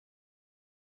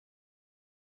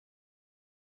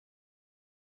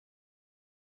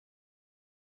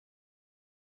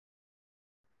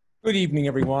Good evening,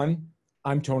 everyone.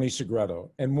 I'm Tony Segreto,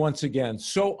 and once again,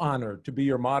 so honored to be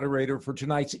your moderator for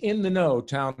tonight's In the Know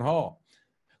Town Hall.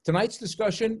 Tonight's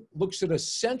discussion looks at a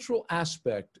central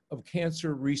aspect of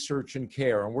cancer research and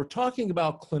care, and we're talking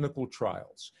about clinical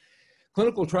trials.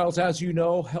 Clinical trials, as you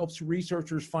know, helps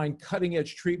researchers find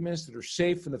cutting-edge treatments that are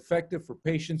safe and effective for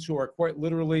patients who are quite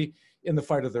literally in the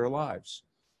fight of their lives.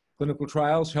 Clinical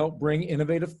trials help bring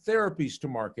innovative therapies to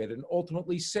market and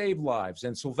ultimately save lives.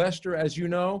 And Sylvester, as you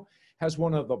know, has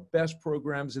one of the best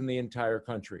programs in the entire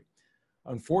country.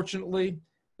 Unfortunately,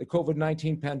 the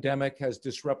COVID-19 pandemic has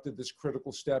disrupted this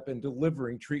critical step in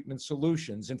delivering treatment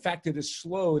solutions. In fact, it has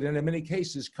slowed and in many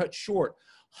cases cut short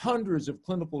hundreds of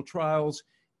clinical trials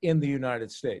in the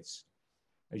United States.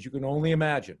 As you can only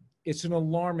imagine, it's an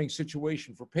alarming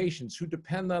situation for patients who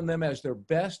depend on them as their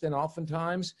best and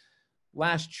oftentimes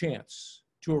last chance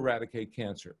to eradicate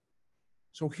cancer.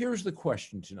 So here's the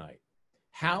question tonight.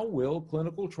 How will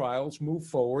clinical trials move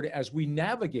forward as we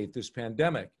navigate this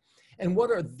pandemic? And what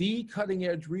are the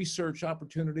cutting-edge research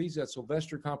opportunities at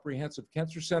Sylvester Comprehensive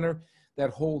Cancer Center that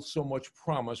hold so much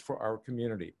promise for our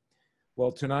community?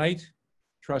 Well, tonight,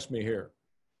 trust me here,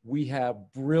 we have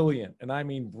brilliant, and I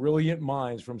mean brilliant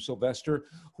minds from Sylvester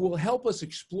who will help us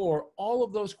explore all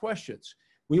of those questions.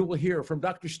 We will hear from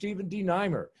Dr. Stephen D.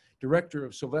 Neimer, Director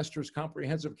of Sylvester's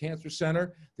Comprehensive Cancer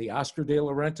Center, the Oscar de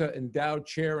la Renta Endowed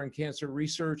Chair in Cancer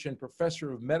Research and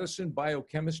Professor of Medicine,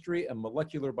 Biochemistry, and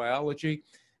Molecular Biology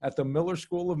at the Miller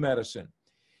School of Medicine.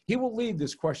 He will lead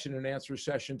this question and answer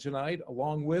session tonight,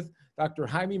 along with Dr.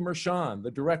 Jaime Mershon, the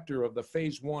Director of the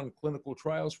Phase 1 Clinical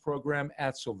Trials Program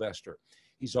at Sylvester.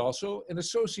 He's also an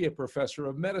Associate Professor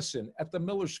of Medicine at the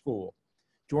Miller School.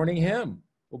 Joining him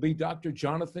will be Dr.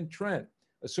 Jonathan Trent,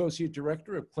 Associate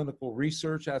Director of Clinical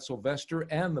Research at Sylvester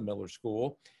and the Miller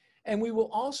School. And we will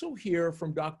also hear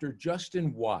from Dr.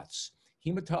 Justin Watts,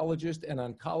 hematologist and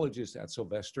oncologist at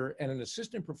Sylvester and an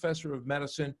Assistant Professor of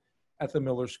Medicine at the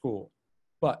Miller School.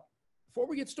 But before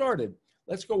we get started,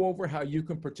 let's go over how you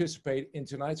can participate in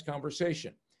tonight's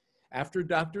conversation. After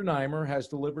Dr. Neimer has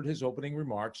delivered his opening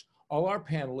remarks, all our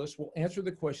panelists will answer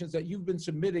the questions that you've been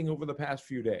submitting over the past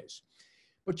few days.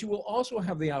 But you will also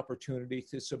have the opportunity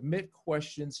to submit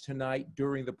questions tonight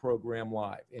during the program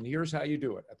live. And here's how you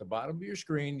do it. At the bottom of your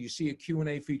screen, you see a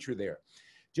Q&A feature there.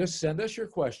 Just send us your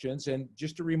questions. And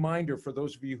just a reminder for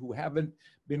those of you who haven't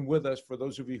been with us, for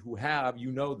those of you who have,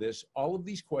 you know this, all of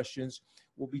these questions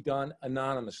will be done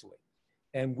anonymously.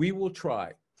 And we will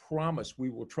try, promise, we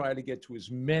will try to get to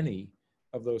as many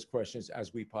of those questions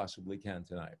as we possibly can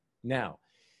tonight. Now,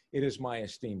 it is my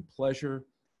esteemed pleasure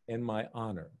and my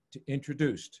honor to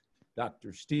introduce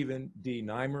Dr. Stephen D.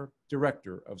 Neimer,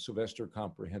 Director of Sylvester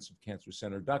Comprehensive Cancer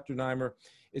Center. Dr. Neimer,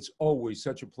 it's always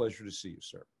such a pleasure to see you,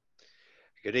 sir.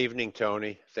 Good evening,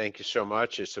 Tony. Thank you so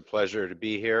much. It's a pleasure to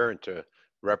be here and to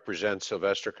represent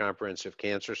Sylvester Comprehensive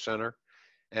Cancer Center.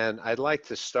 And I'd like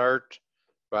to start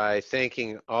by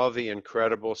thanking all the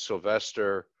incredible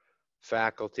Sylvester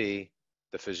faculty,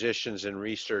 the physicians and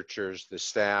researchers, the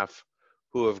staff,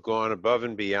 who have gone above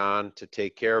and beyond to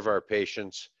take care of our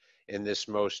patients in this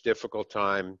most difficult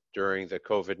time during the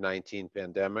COVID-19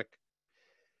 pandemic.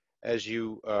 As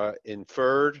you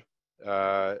inferred,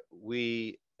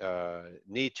 we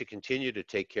need to continue to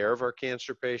take care of our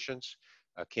cancer patients.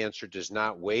 Cancer does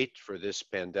not wait for this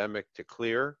pandemic to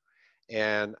clear.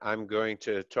 And I'm going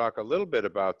to talk a little bit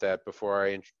about that before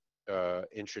I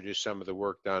introduce some of the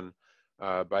work done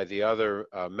by the other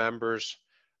members.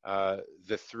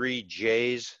 The three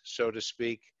J's, so to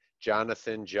speak,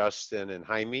 Jonathan, Justin, and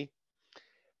Jaime,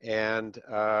 and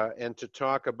to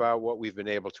talk about what we've been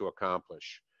able to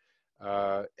accomplish.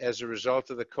 As a result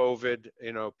of the COVID,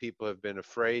 people have been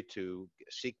afraid to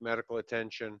seek medical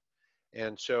attention.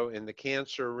 And so in the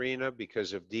cancer arena,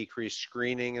 because of decreased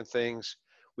screening and things,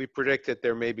 we predict that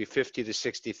there may be 50 to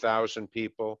 60,000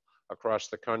 people across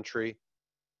the country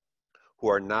who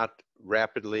are not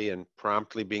rapidly and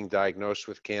promptly being diagnosed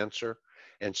with cancer.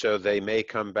 And so they may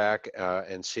come back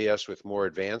and see us with more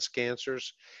advanced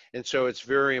cancers. And so it's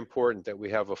very important that we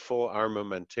have a full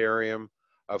armamentarium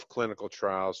of clinical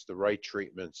trials, the right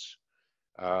treatments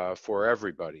for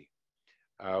everybody.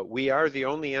 We are the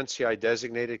only NCI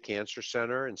designated cancer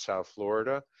center in South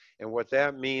Florida. And what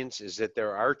that means is that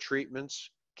there are treatments,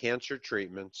 cancer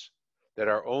treatments, that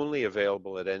are only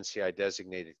available at NCI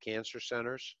designated cancer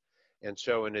centers. And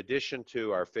so in addition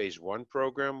to our Phase 1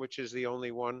 program, which is the only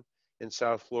one in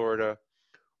South Florida,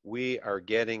 we are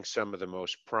getting some of the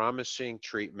most promising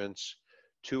treatments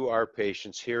to our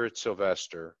patients here at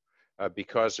Sylvester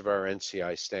because of our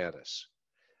NCI status.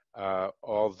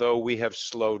 Although we have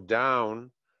slowed down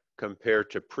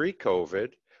compared to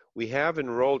pre-COVID, We have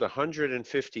enrolled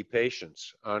 150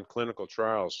 patients on clinical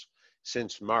trials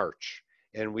since March,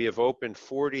 and we have opened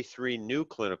 43 new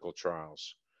clinical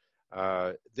trials.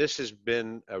 This has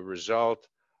been a result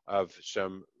of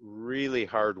some really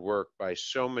hard work by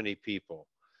so many people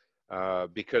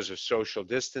because of social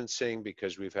distancing,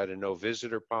 because we've had a no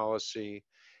visitor policy.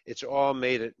 It's all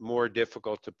made it more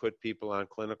difficult to put people on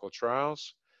clinical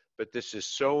trials, but this is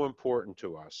so important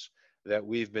to us that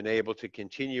we've been able to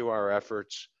continue our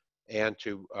efforts and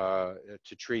to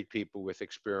treat people with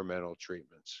experimental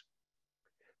treatments.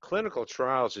 Clinical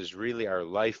trials is really our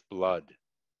lifeblood.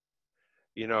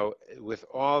 You know, with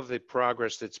all the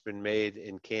progress that's been made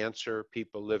in cancer,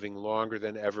 people living longer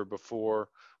than ever before,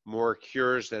 more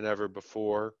cures than ever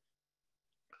before,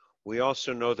 we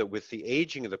also know that with the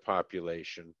aging of the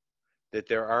population, that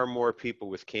there are more people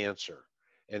with cancer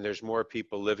and there's more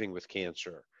people living with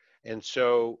cancer. And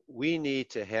so we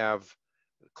need to have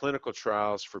clinical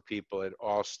trials for people at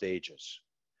all stages.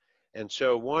 And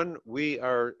so we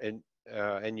are,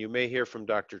 and you may hear from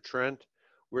Dr. Trent,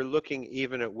 we're looking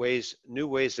even at new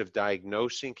ways of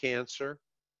diagnosing cancer,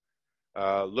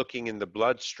 looking in the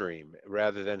bloodstream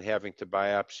rather than having to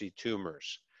biopsy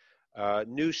tumors.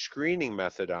 New screening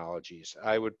methodologies.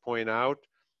 I would point out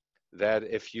that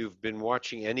if you've been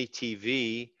watching any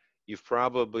TV, you've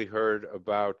probably heard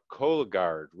about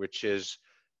Cologuard, which is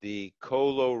the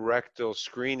colorectal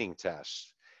screening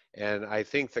test. And I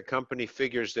think the company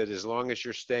figures that as long as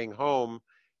you're staying home,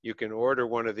 you can order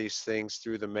one of these things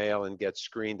through the mail and get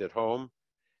screened at home.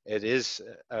 It is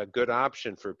a good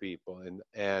option for people,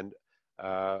 and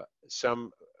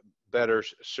some better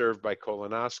served by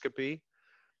colonoscopy.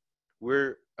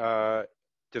 We're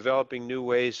developing new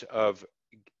ways of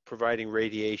providing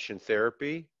radiation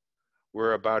therapy.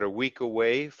 We're about a week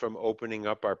away from opening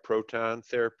up our proton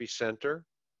therapy center.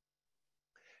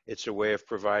 It's a way of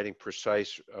providing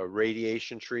precise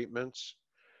radiation treatments.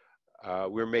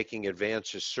 We're making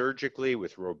advances surgically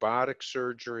with robotic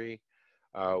surgery.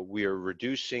 We are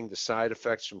reducing the side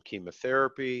effects from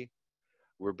chemotherapy.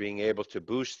 We're being able to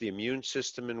boost the immune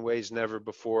system in ways never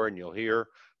before, and you'll hear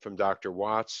from Dr.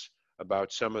 Watts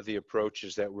about some of the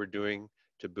approaches that we're doing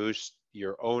to boost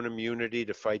your own immunity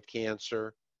to fight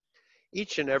cancer.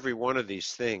 Each and every one of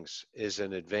these things is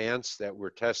an advance that we're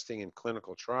testing in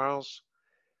clinical trials.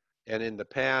 And in the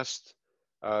past,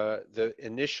 the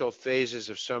initial phases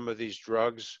of some of these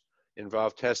drugs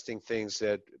involved testing things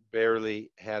that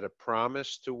barely had a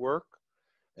promise to work.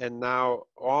 And now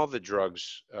all the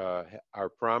drugs are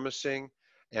promising.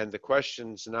 And the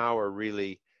questions now are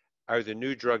really, are the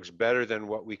new drugs better than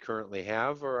what we currently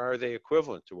have, or are they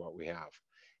equivalent to what we have?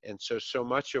 And so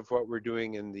much of what we're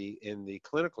doing in the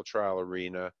clinical trial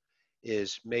arena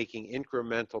is making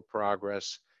incremental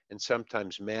progress and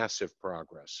sometimes massive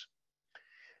progress.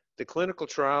 The clinical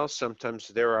trials, sometimes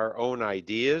they're our own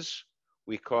ideas.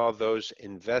 We call those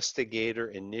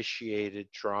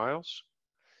investigator-initiated trials.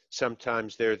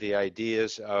 Sometimes they're the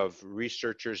ideas of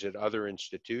researchers at other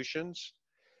institutions,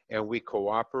 and we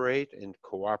cooperate in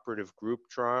cooperative group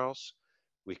trials.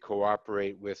 We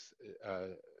cooperate with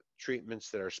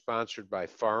treatments that are sponsored by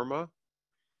pharma,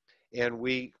 and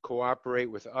we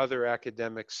cooperate with other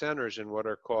academic centers in what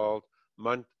are called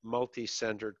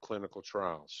multi-centered clinical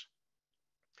trials.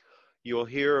 You'll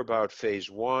hear about phase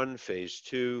 1, phase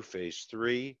 2, phase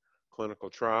 3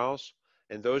 clinical trials,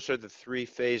 and those are the 3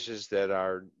 phases that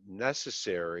are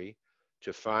necessary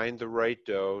to find the right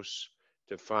dose,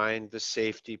 to find the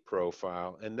safety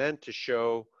profile, and then to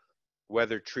show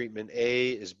whether treatment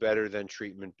A is better than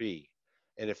treatment B.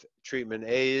 And if treatment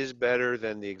A is better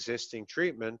than the existing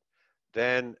treatment,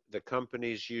 then the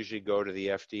companies usually go to the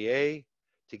FDA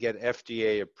to get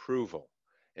FDA approval.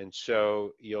 And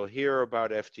so you'll hear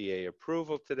about FDA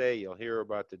approval today, you'll hear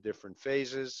about the different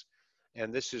phases,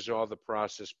 and this is all the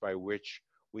process by which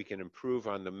we can improve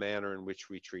on the manner in which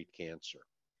we treat cancer.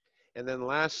 And then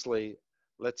lastly,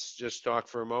 let's just talk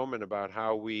for a moment about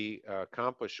how we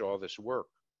accomplish all this work.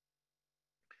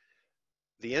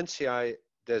 The NCI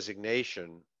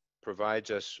designation provides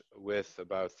us with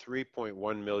about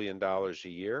 $3.1 million a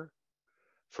year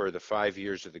for the 5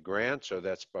 years of the grant, so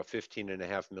that's about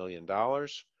 $15.5 million.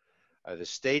 The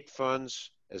state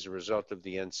funds, as a result of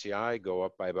the NCI, go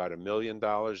up by about $1 million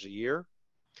a year.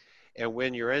 And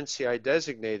when you're NCI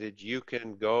designated, you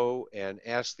can go and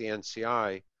ask the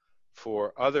NCI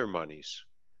for other monies,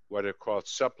 what are called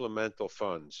supplemental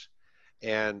funds.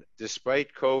 And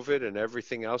despite COVID and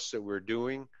everything else that we're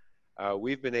doing,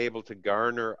 we've been able to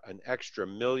garner an extra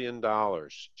 $1 million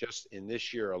just in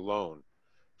this year alone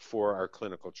for our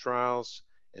clinical trials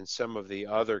and some of the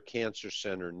other cancer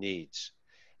center needs.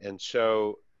 And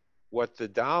so What the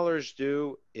dollars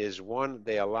do is, one,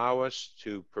 they allow us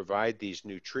to provide these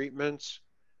new treatments.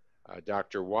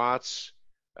 Dr. Watts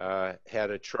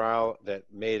had a trial that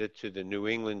made it to the New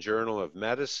England Journal of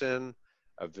Medicine,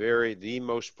 the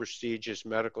most prestigious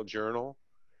medical journal.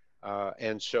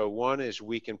 And so one is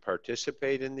we can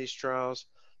participate in these trials.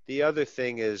 The other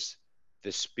thing is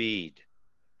the speed.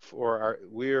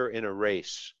 We're in a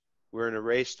race. We're in a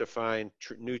race to find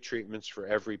new treatments for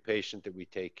every patient that we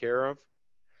take care of.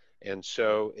 And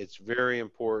so it's very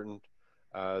important.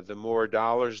 The more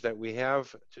dollars that we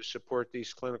have to support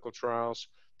these clinical trials,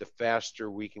 the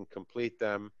faster we can complete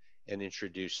them and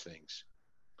introduce things.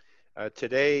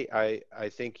 Today, I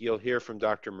think you'll hear from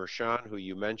Dr. Mershon, who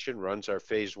you mentioned runs our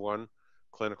phase 1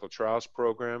 clinical trials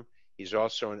program. He's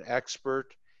also an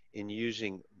expert in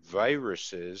using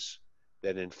viruses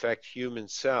that infect human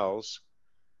cells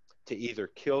to either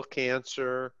kill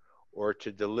cancer or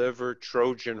to deliver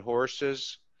Trojan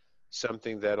horses,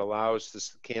 something that allows the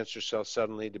cancer cell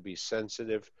suddenly to be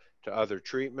sensitive to other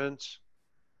treatments.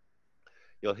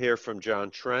 You'll hear from John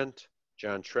Trent.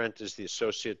 John Trent is the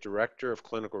Associate Director of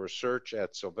Clinical Research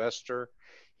at Sylvester.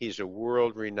 He's a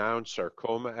world-renowned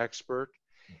sarcoma expert,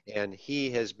 and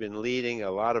he has been leading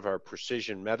a lot of our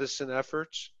precision medicine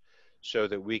efforts so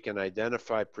that we can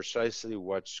identify precisely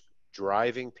what's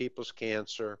driving people's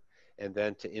cancer and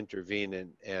then to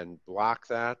intervene and block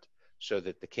that so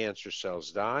that the cancer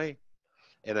cells die.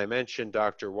 And I mentioned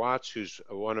Dr. Watts, who's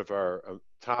one of our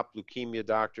top leukemia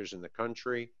doctors in the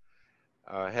country,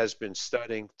 has been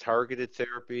studying targeted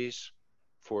therapies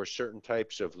for certain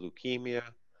types of leukemia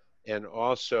and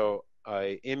also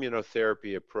an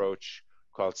immunotherapy approach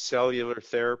called cellular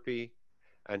therapy.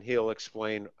 And he'll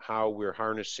explain how we're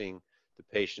harnessing the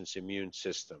patient's immune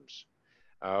systems.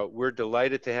 We're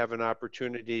delighted to have an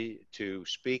opportunity to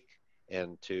speak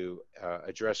and to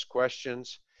address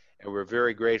questions. And we're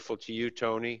very grateful to you,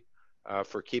 Tony,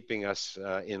 for keeping us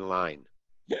in line.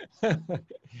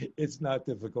 It's not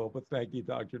difficult, but thank you,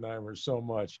 Dr. Nimer, so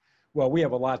much. Well, we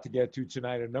have a lot to get to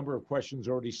tonight, a number of questions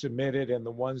already submitted and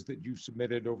the ones that you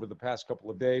submitted over the past couple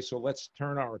of days. So let's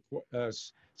turn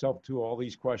ourselves to all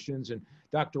these questions. And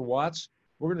Dr. Watts,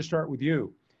 we're going to start with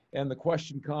you. And the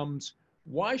question comes,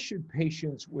 why should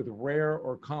patients with rare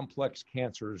or complex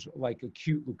cancers like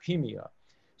acute leukemia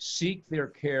seek their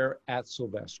care at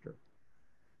Sylvester?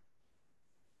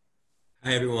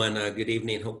 Hi, everyone. Good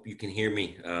evening. Hope you can hear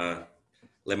me.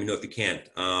 Let me know if you can't.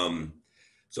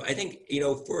 So I think,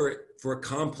 for a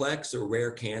complex or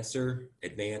rare cancer,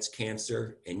 advanced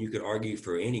cancer, and you could argue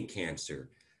for any cancer,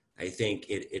 I think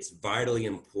it's vitally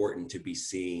important to be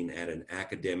seen at an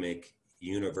academic,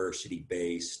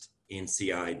 university-based,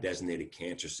 NCI designated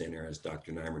cancer center, as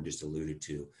Dr. Nimer just alluded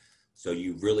to. So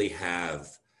you really have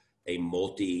a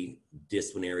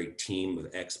multidisciplinary team of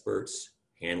experts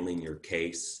handling your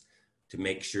case to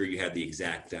make sure you have the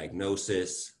exact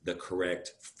diagnosis, the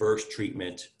correct first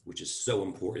treatment, which is so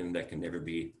important that can never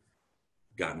be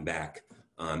gotten back,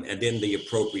 and then the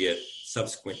appropriate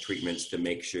subsequent treatments to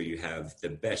make sure you have the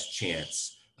best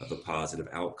chance of a positive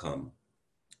outcome.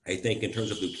 I think in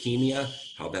terms of leukemia,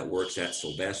 how that works at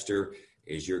Sylvester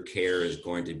is your care is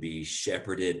going to be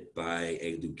shepherded by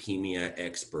a leukemia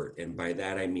expert. And by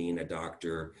that, I mean a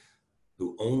doctor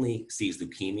who only sees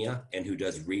leukemia and who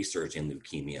does research in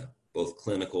leukemia, both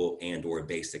clinical and or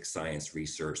basic science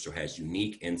research, so has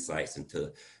unique insights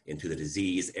into the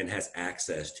disease and has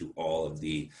access to all of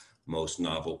the most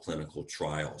novel clinical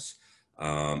trials.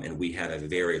 And we have a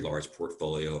very large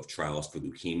portfolio of trials for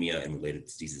leukemia and related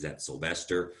diseases at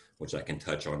Sylvester, which I can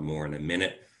touch on more in a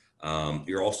minute.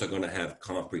 You're also going to have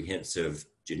comprehensive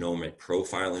genomic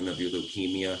profiling of your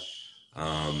leukemia.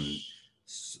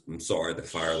 I'm sorry, the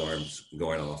fire alarm's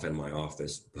going off in my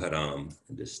office, but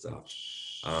it just stopped.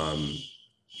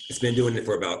 It's been doing it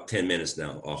for about 10 minutes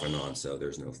now, off and on, so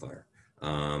there's no fire.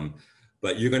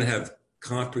 But you're going to have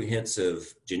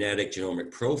comprehensive genetic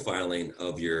genomic profiling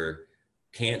of your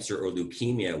cancer or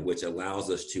leukemia, which allows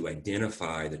us to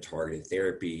identify the targeted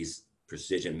therapies,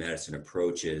 precision medicine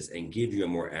approaches, and give you a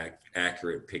more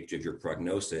accurate picture of your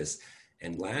prognosis.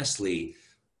 And lastly,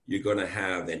 you're going to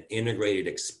have an integrated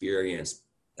experience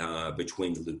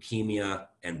between the leukemia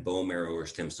and bone marrow or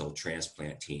stem cell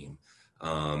transplant team.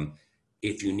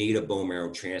 If you need a bone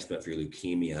marrow transplant for your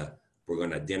leukemia, we're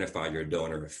going to identify your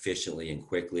donor efficiently and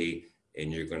quickly,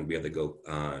 and you're going to be able to go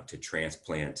to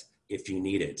transplant if you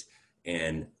need it.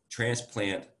 And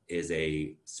transplant is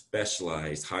a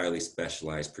specialized, highly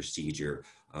specialized procedure,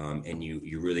 and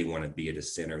you really want to be at a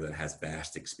center that has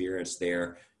vast experience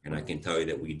there. And I can tell you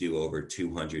that we do over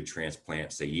 200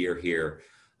 transplants a year here,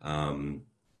 and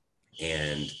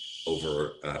over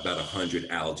over about 100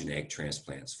 allogeneic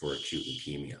transplants for acute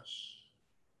leukemia,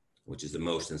 which is the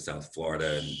most in South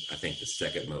Florida, and I think the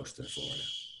second most in Florida.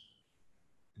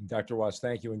 Dr. Watts,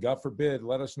 thank you. And God forbid,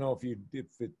 let us know if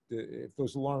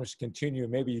those alarms continue.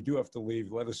 Maybe you do have to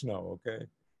leave. Let us know, okay?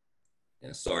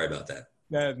 Yeah, sorry about that.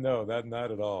 No,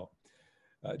 not at all.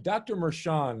 Dr.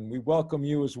 Mershon, we welcome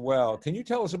you as well. Can you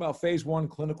tell us about phase 1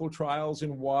 clinical trials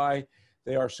and why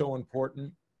they are so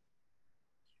important?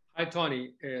 Hi,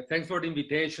 Tony. Thanks for the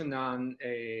invitation, and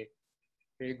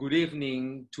good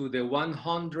evening to the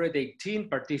 118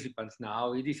 participants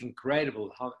now. It is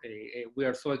incredible how we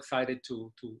are so excited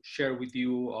to share with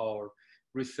you our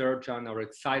research and our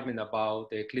excitement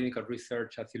about clinical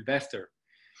research at Sylvester.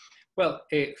 Well,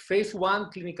 phase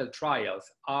 1 clinical trials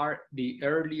are the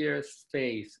earliest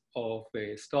phase of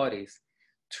studies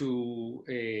to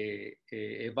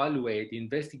evaluate,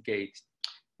 investigate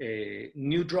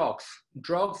new drugs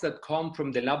that come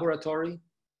from the laboratory,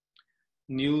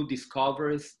 new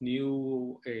discoveries,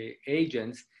 new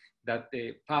agents that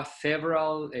pass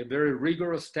several very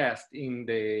rigorous tests in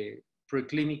the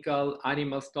preclinical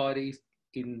animal studies,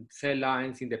 in cell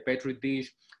lines, in the Petri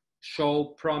dish,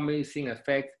 show promising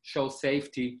effects, show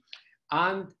safety,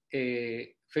 and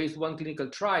phase 1 clinical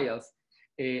trials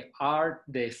are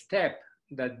the step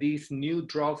that these new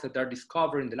drugs that are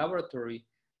discovered in the laboratory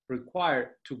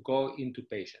require to go into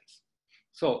patients.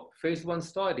 So phase 1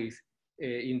 studies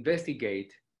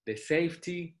investigate the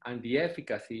safety and the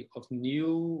efficacy of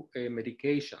new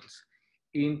medications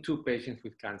into patients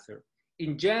with cancer.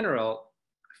 In general,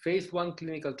 phase 1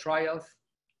 clinical trials,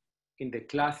 in the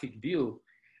classic view,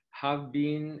 have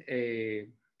been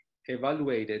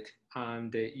evaluated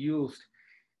and used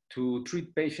to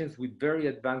treat patients with very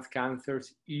advanced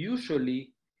cancers,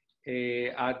 usually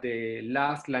at the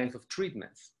last lines of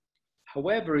treatments.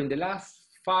 However, in the last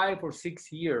 5 or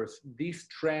 6 years, this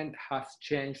trend has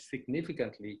changed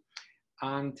significantly,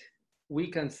 and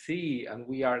we can see, and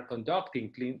we are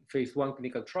conducting phase 1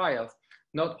 clinical trials,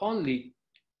 not only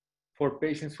for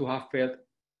patients who have failed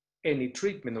any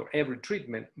treatment or every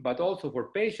treatment, but also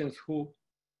for patients who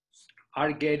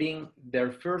are getting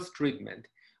their first treatment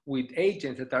with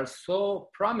agents that are so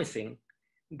promising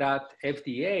that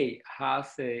FDA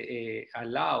has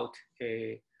allowed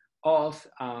us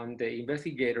and the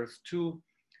investigators to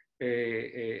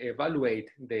evaluate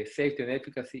the safety and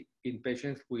efficacy in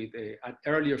patients with at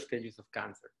earlier stages of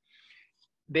cancer.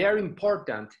 They are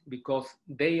important because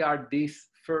they are this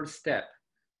first step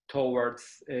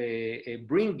towards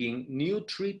bringing new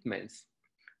treatments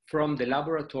from the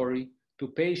laboratory to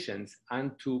patients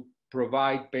and to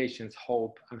provide patients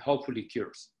hope and hopefully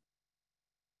cures.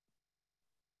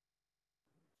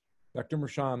 Dr.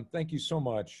 Mershon, thank you so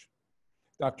much.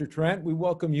 Dr. Trent, we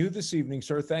welcome you this evening,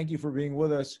 sir. Thank you for being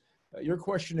with us. Your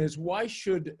question is, why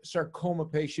should sarcoma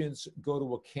patients go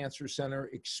to a cancer center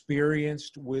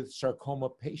experienced with sarcoma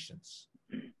patients?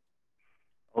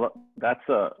 Well, that's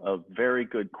a very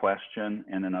good question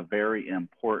and a very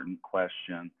important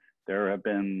question. There have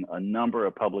been a number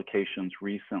of publications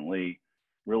recently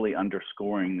really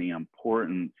underscoring the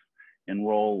importance and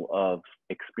role of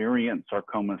experienced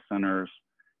sarcoma centers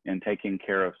in taking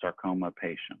care of sarcoma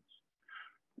patients.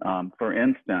 For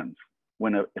instance,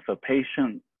 if a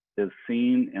patient is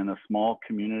seen in a small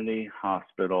community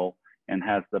hospital and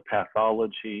has the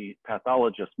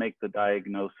pathologist make the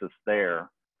diagnosis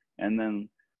there, and then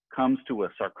comes to a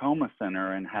sarcoma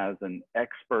center and has an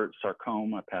expert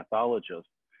sarcoma pathologist,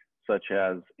 such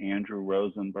as Andrew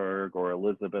Rosenberg or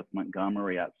Elizabeth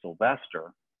Montgomery at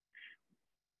Sylvester,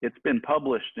 it's been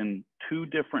published in 2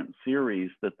 different series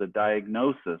that the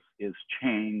diagnosis is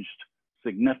changed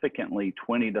significantly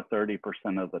 20 to 30%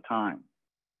 of the time.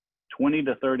 20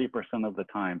 to 30% of the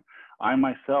time. I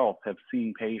myself have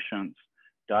seen patients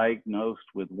diagnosed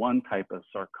with one type of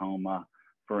sarcoma,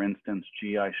 for instance,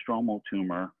 GI stromal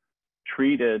tumor,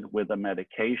 treated with a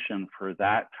medication for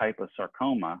that type of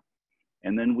sarcoma,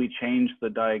 and then we changed the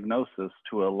diagnosis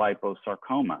to a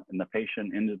liposarcoma, and the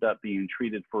patient ended up being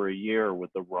treated for a year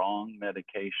with the wrong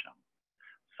medication.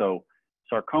 So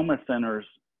sarcoma centers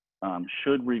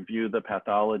should review the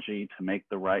pathology to make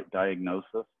the right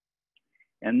diagnosis.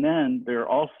 And then there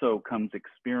also comes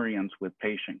experience with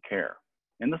patient care.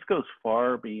 And this goes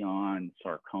far beyond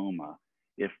sarcoma.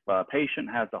 If a patient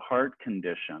has a heart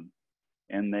condition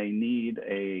and they need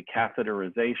a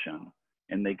catheterization,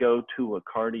 and they go to a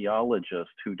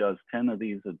cardiologist who does 10 of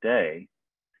these a day,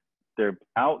 their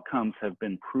outcomes have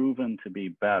been proven to be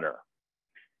better.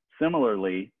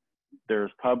 Similarly,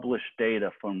 there's published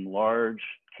data from large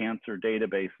cancer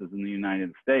databases in the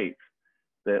United States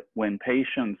that when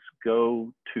patients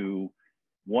go to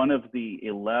one of the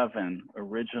 11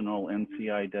 original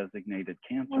NCI designated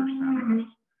cancer centers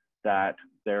that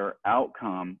their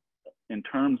outcome in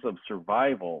terms of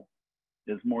survival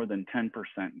is more than 10%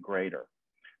 greater.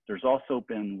 There's also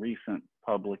been recent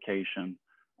publication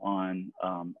on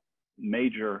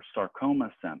major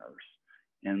sarcoma centers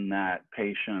in that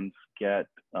patients get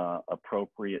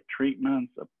appropriate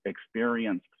treatments,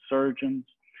 experienced surgeons.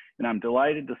 And I'm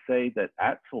delighted to say that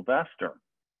at Sylvester,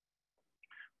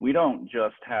 we don't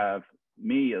just have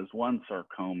me as one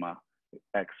sarcoma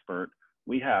expert,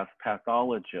 we have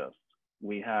pathologists,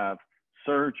 we have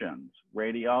surgeons,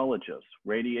 radiologists,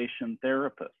 radiation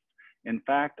therapists. In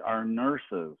fact, our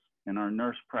nurses and our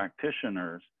nurse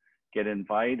practitioners get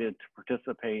invited to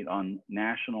participate on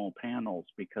national panels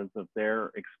because of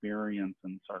their experience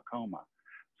in sarcoma.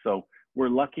 So we're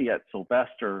lucky at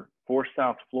Sylvester for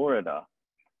South Florida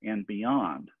and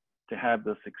beyond to have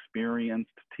this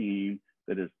experienced team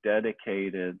that is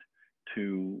dedicated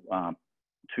to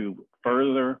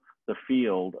further the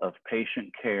field of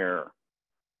patient care,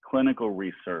 clinical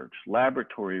research,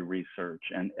 laboratory research,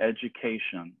 and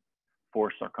education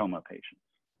for sarcoma patients.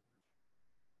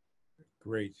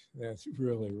 Great. That's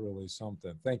really, really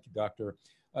something. Thank you, Doctor.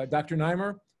 Dr.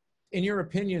 Neimer, in your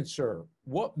opinion, sir,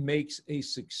 what makes a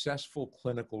successful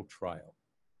clinical trial?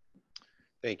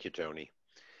 Thank you, Tony.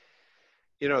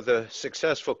 You know, the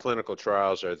successful clinical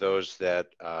trials are those that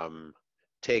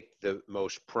take the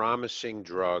most promising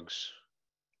drugs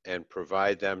and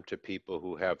provide them to people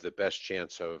who have the best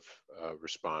chance of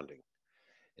responding.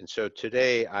 And so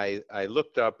today I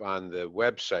looked up on the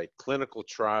website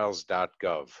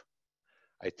clinicaltrials.gov.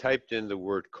 I typed in the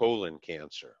word colon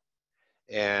cancer,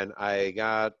 and I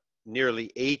got nearly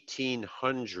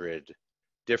 1,800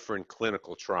 different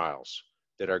clinical trials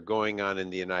that are going on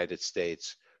in the United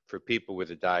States for people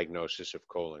with a diagnosis of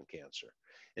colon cancer.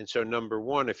 And so number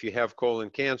one, if you have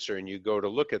colon cancer and you go to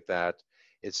look at that,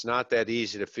 it's not that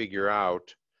easy to figure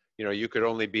out. You know, you could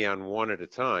only be on one at a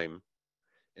time.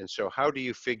 And so how do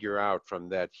you figure out from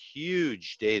that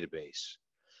huge database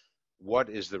what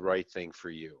is the right thing for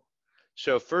you?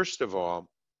 So first of all,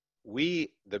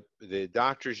 the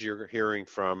doctors you're hearing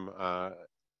from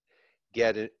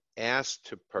get asked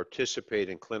to participate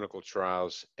in clinical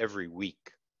trials every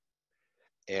week.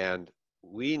 And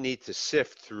we need to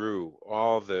sift through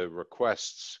all the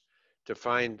requests to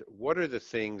find what are the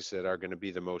things that are going to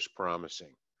be the most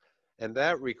promising. And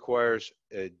that requires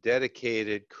a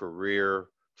dedicated career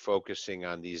focusing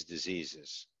on these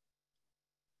diseases.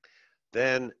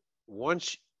 Then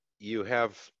once you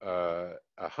have a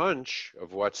hunch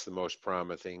of what's the most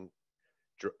promising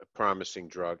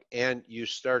drug, and you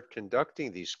start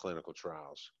conducting these clinical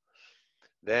trials,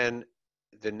 then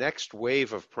the next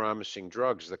wave of promising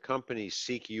drugs, the companies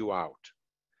seek you out.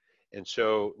 And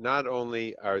so not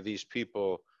only are these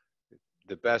people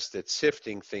the best at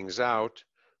sifting things out,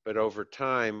 but over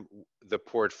time, the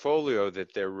portfolio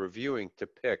that they're reviewing to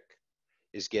pick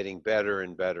is getting better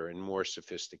and better and more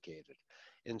sophisticated.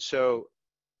 And so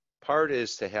part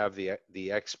is to have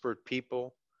the expert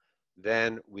people,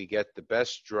 then we get the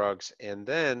best drugs, and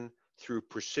then through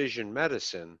precision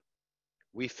medicine,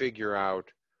 we figure out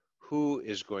who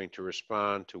is going to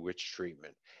respond to which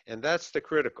treatment. And that's the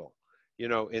critical. You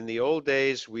know, in the old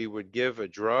days, we would give a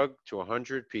drug to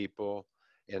 100 people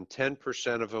and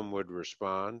 10% of them would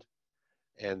respond.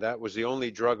 And that was the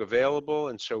only drug available.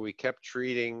 And so we kept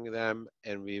treating them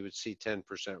and we would see 10%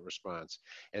 response.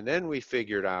 And then we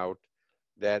figured out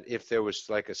that if there was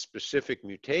like a specific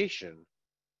mutation,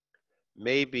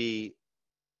 maybe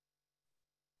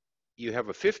you have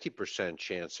a 50%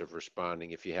 chance of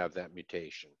responding if you have that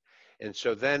mutation. And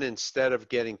so then instead of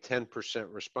getting 10%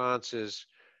 responses,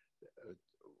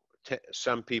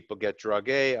 some people get drug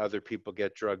A, other people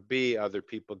get drug B, other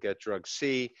people get drug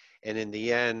C, and in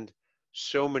the end,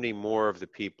 so many more of the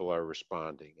people are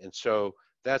responding. And so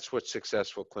that's what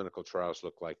successful clinical trials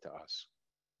look like to us.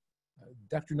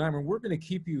 Dr. Neimer, we're going to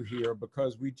keep you here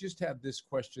because we just had this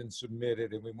question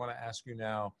submitted and we want to ask you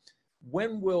now,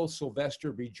 when will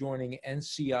Sylvester be joining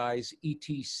NCI's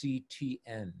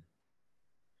ETCTN?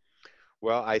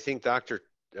 Well, I think Dr.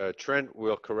 Trent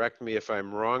will correct me if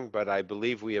I'm wrong, but I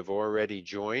believe we have already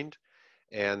joined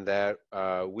and that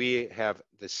we have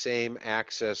the same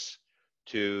access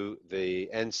to the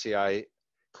NCI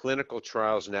Clinical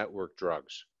Trials Network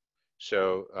drugs.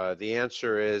 So the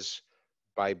answer is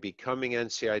by becoming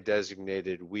NCI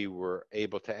designated, we were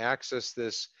able to access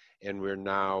this and we're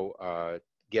now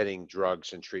getting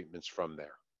drugs and treatments from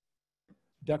there.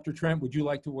 Dr. Trent, would you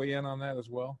like to weigh in on that as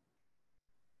well?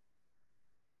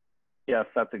 Yes,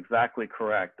 that's exactly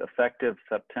correct. Effective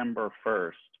September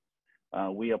 1st,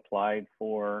 we applied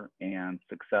for and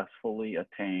successfully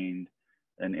attained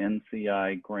an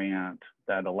NCI grant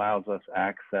that allows us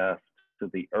access to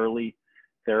the Early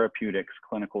Therapeutics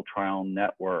Clinical Trial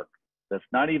Network. That's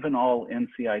not even all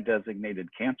NCI designated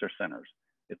cancer centers.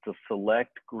 It's a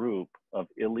select group of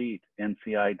elite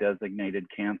NCI designated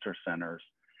cancer centers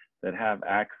that have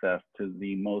access to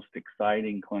the most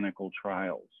exciting clinical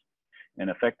trials. And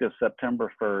effective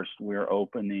September 1st, we're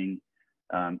opening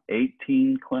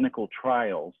 18 clinical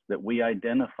trials that we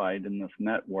identified in this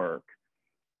network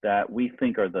that we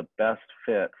think are the best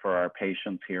fit for our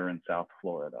patients here in South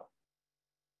Florida.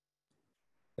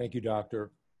 Thank you,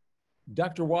 Doctor.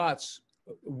 Dr. Watts,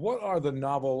 what are the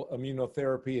novel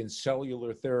immunotherapy and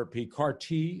cellular therapy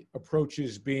CAR-T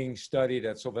approaches being studied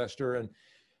at Sylvester, and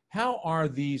how are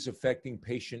these affecting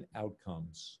patient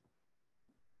outcomes?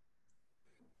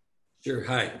 Sure.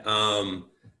 Hi.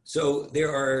 So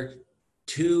there are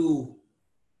two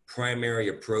primary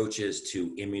approaches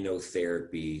to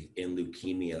immunotherapy in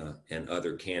leukemia and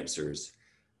other cancers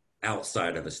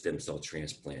outside of a stem cell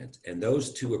transplant. And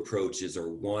those two approaches are,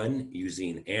 one,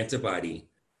 using antibody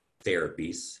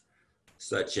therapies,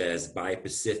 such as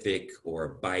bispecific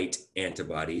or BiTE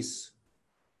antibodies,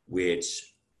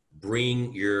 which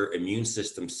bring your immune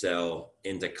system cell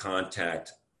into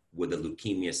contact with a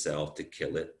leukemia cell to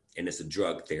kill it. And it's a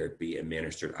drug therapy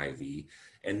administered IV.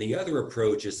 And the other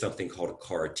approach is something called a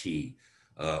CAR-T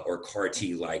or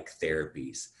CAR-T-like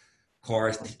therapies.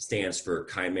 CAR stands for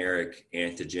chimeric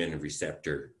antigen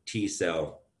receptor T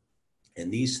cell.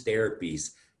 And these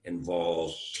therapies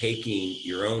involve taking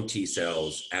your own T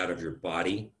cells out of your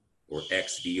body or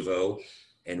ex vivo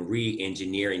and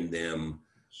re-engineering them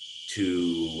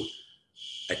to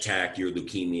attack your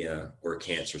leukemia or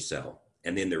cancer cell.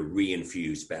 And then they're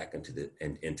reinfused back into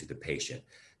the patient.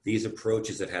 These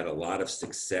approaches have had a lot of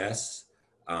success.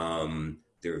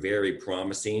 They're very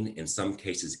promising, in some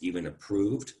cases even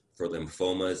approved for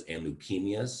lymphomas and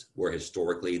leukemias, where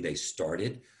historically they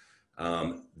started.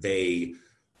 They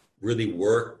really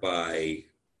work by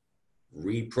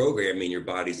reprogramming your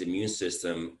body's immune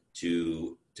system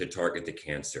to target the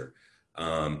cancer.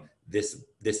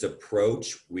 This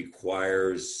approach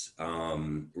requires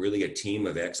really a team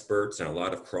of experts and a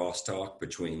lot of crosstalk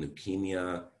between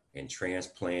leukemia and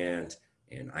transplant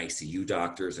and ICU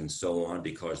doctors and so on,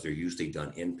 because they're usually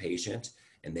done inpatient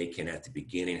and they can at the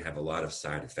beginning have a lot of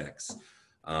side effects.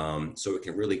 So it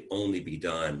can really only be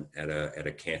done at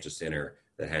a cancer center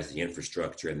that has the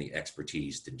infrastructure and the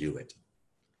expertise to do it.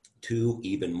 Two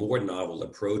even more novel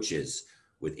approaches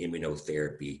with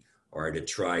immunotherapy are to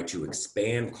try to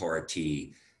expand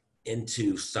CAR-T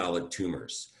into solid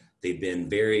tumors. They've been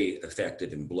very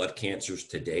effective in blood cancers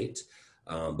to date,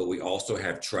 but we also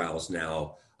have trials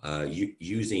now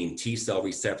using T-cell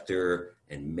receptor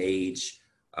and MAGE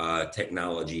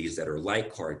technologies that are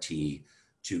like CAR-T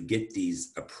to get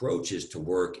these approaches to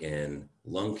work in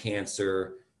lung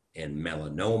cancer and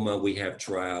melanoma. We have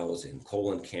trials in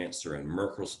colon cancer and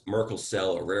Merkel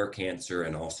cell, a rare cancer,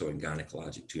 and also in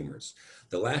gynecologic tumors.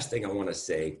 The last thing I want to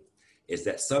say is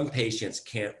that some patients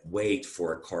can't wait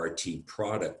for a CAR-T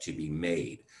product to be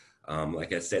made.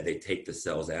 Like I said, they take the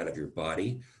cells out of your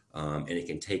body, and it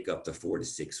can take up to 4 to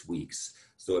 6 weeks.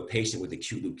 So a patient with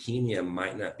acute leukemia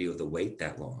might not be able to wait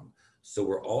that long. So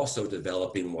we're also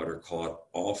developing what are called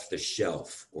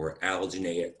off-the-shelf or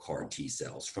allogeneic CAR-T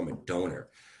cells from a donor.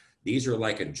 These are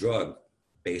like a drug,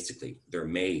 basically. They're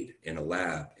made in a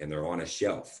lab and they're on a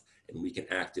shelf, and we can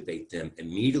activate them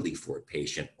immediately for a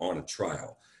patient on a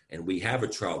trial. And we have a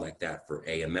trial like that for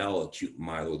AML, acute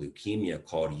myeloid leukemia,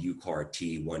 called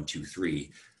UCART123,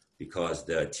 because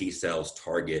the T cells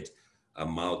target a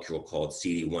molecule called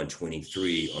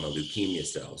CD123 on the leukemia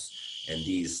cells. And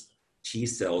these T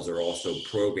cells are also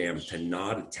programmed to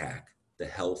not attack the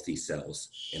healthy cells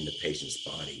in the patient's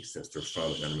body, since they're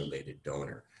from an unrelated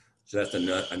donor. So that's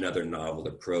another novel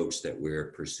approach that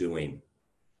we're pursuing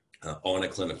on a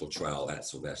clinical trial at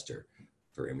Sylvester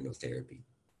for immunotherapy.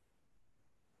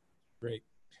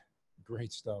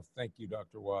 Great stuff. Thank you,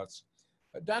 Dr. Watts.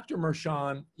 Dr.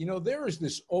 Mershon, you know, there is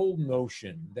this old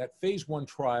notion that phase 1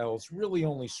 trials really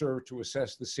only serve to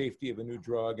assess the safety of a new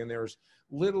drug, and there's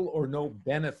little or no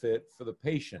benefit for the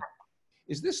patient.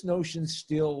 Is this notion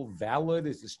still valid?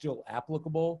 Is it still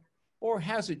applicable, or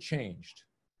has it changed?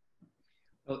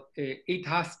 Well, it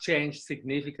has changed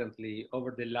significantly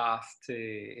over the last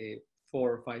 4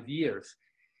 or 5 years.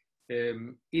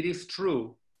 It is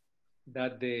true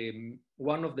that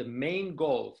one of the main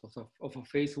goals of a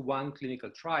phase 1 clinical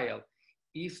trial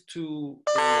is to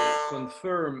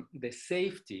confirm the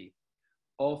safety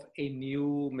of a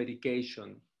new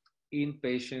medication in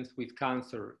patients with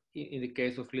cancer, in the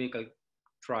case of clinical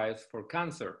trials for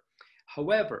cancer.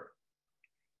 However,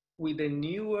 with the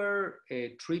newer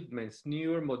treatments,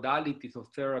 newer modalities of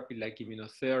therapy like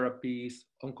immunotherapies,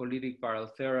 oncolytic viral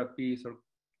therapies, or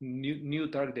new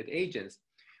targeted agents,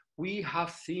 we have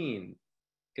seen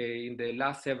in the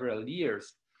last several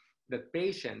years that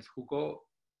patients who go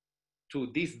to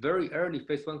these very early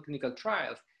phase 1 clinical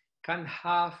trials can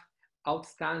have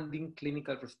outstanding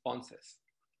clinical responses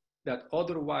that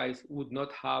otherwise would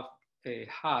not have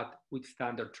had with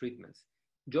standard treatments.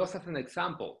 Just as an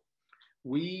example,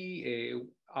 we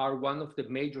are one of the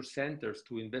major centers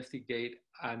to investigate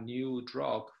a new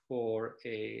drug for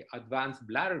advanced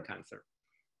bladder cancer,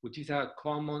 which is a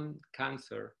common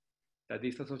cancer that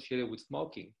is associated with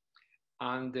smoking.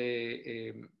 And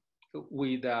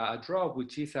with a drug,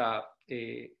 which is a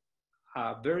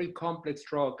very complex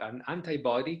drug, an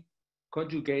antibody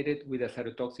conjugated with a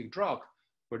cytotoxic drug,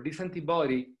 where this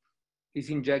antibody is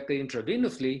injected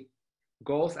intravenously,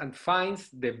 goes and finds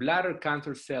the bladder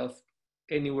cancer cells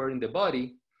anywhere in the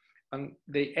body, and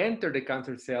they enter the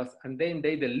cancer cells, and then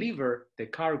they deliver the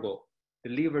cargo,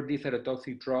 deliver this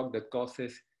cytotoxic drug that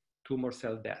causes tumor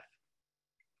cell death.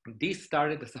 This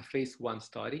started as a phase 1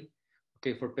 study,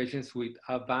 okay, for patients with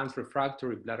advanced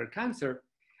refractory bladder cancer,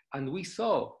 and we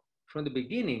saw from the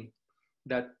beginning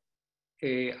that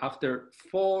after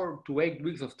 4 to 8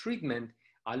 weeks of treatment,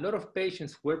 a lot of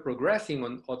patients who were progressing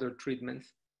on other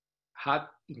treatments had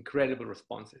incredible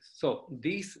responses. So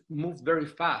this moved very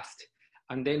fast.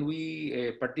 And then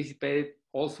we participated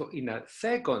also in a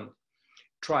second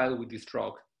trial with this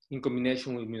drug in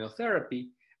combination with immunotherapy.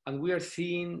 And we are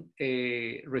seeing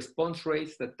response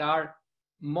rates that are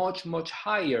much, much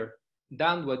higher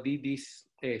than what it is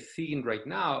seen right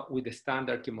now with the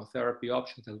standard chemotherapy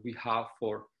options that we have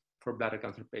for bladder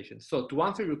cancer patients. So to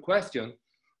answer your question,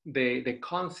 the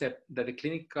concept that the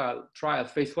clinical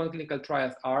trials, phase 1 clinical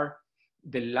trials, are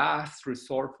the last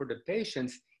resort for the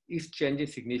patients is changing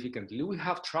significantly. We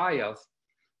have trials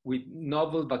with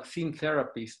novel vaccine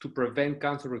therapies to prevent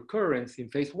cancer recurrence in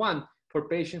phase 1 for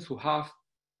patients who have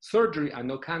surgery and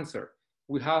no cancer.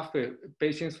 We have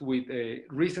patients with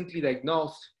recently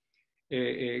diagnosed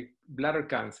bladder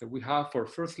cancer. We have for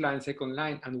first line, second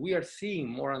line, and we are seeing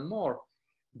more and more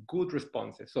good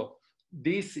responses. So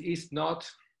this is not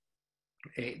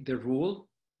the rule,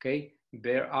 okay?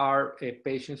 There are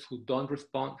patients who don't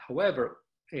respond. However,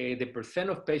 the percent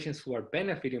of patients who are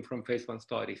benefiting from phase 1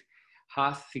 studies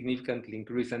has significantly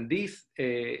increased. And this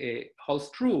holds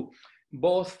true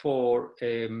both for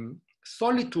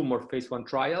solid tumor phase 1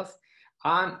 trials,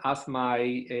 and as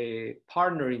my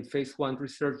partner in phase 1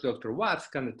 research, Dr. Watts,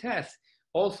 can attest,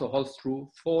 also holds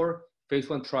true for phase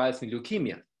 1 trials in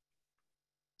leukemia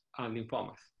and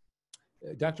lymphomas.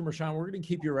 Dr. Mershon, we're going to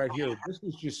keep you right here. This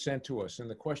was just sent to us, and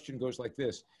the question goes like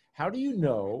this. How do you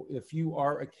know if you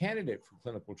are a candidate for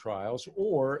clinical trials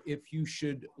or if you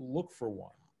should look for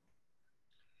one?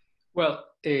 Well,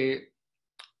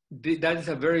 that is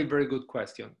a very, very good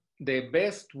question. The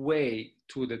best way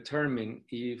to determine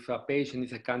if a patient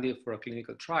is a candidate for a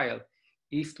clinical trial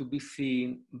is to be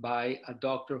seen by a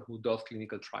doctor who does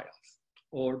clinical trials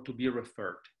or to be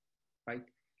referred, right?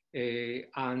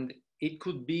 And it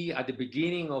could be at the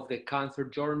beginning of the cancer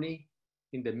journey,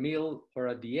 in the middle, or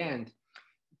at the end.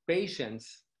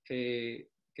 Patients,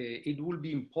 it will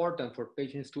be important for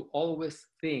patients to always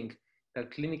think that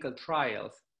clinical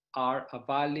trials are a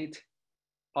valid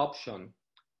option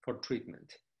for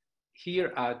treatment.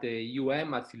 Here at the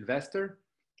at Sylvester,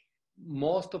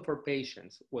 most of our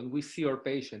patients, when we see our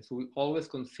patients, we always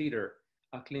consider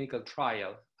a clinical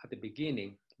trial at the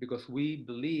beginning, because we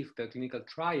believe that clinical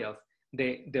trials,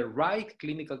 the right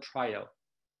clinical trial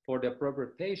for the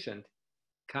appropriate patient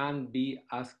can be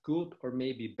as good or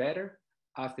maybe better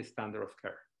as the standard of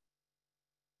care.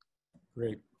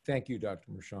 Great. Thank you,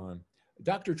 Dr. Mershon.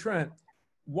 Dr. Trent,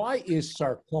 why is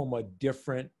sarcoma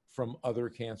different from other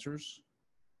cancers?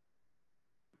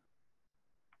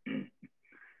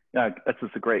 Yeah, this is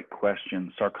a great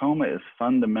question. Sarcoma is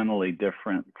fundamentally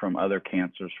different from other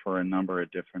cancers for a number of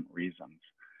different reasons.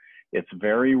 It's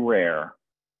very rare.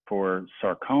 For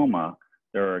sarcoma,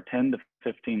 there are 10 to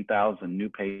 15,000 new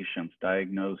patients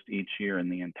diagnosed each year in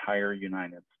the entire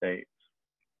United States.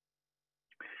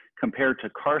 Compared to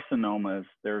carcinomas,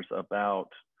 there's about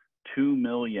 2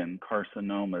 million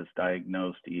carcinomas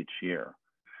diagnosed each year.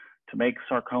 To make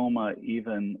sarcoma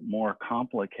even more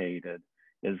complicated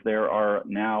is there are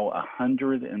now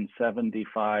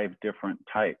 175 different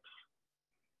types,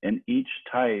 and each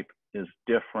type is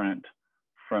different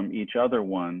from each other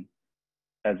one,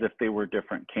 as if they were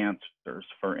different cancers.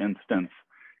 For instance,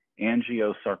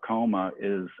 angiosarcoma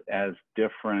is as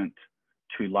different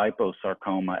to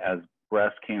liposarcoma as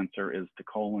breast cancer is to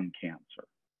colon cancer.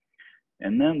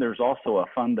 And then there's also a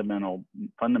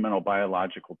fundamental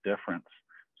biological difference.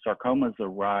 Sarcomas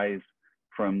arise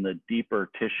from the deeper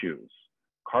tissues.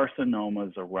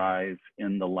 Carcinomas arise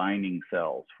in the lining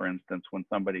cells. For instance, when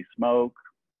somebody smokes,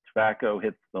 tobacco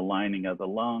hits the lining of the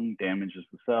lung, damages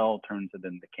the cell, turns it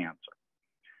into cancer.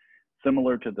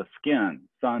 Similar to the skin,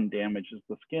 sun damages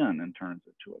the skin and turns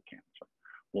it to a cancer.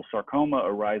 Well, sarcoma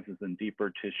arises in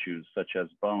deeper tissues such as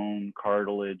bone,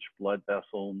 cartilage, blood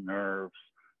vessel, nerves,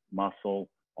 muscle,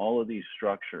 all of these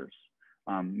structures.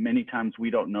 Many times we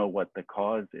don't know what the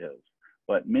cause is,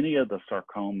 but many of the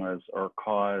sarcomas are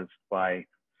caused by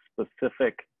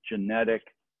specific genetic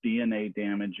DNA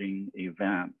damaging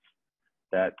events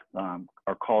that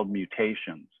are called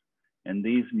mutations. And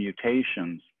these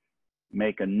mutations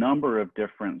make a number of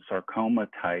different sarcoma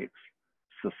types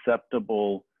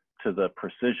susceptible to the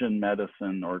precision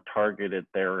medicine or targeted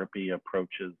therapy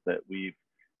approaches that we've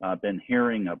been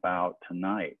hearing about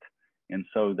tonight. And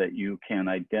so that you can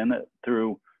identify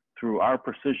through our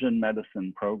precision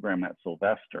medicine program at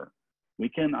Sylvester, we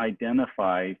can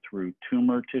identify through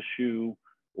tumor tissue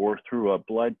or through a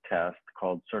blood test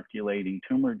called circulating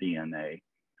tumor DNA,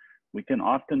 we can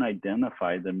often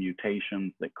identify the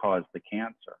mutations that cause the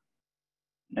cancer.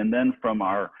 And then from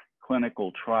our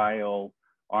clinical trial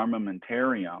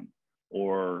armamentarium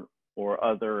or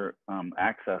other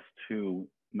access to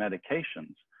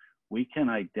medications, we can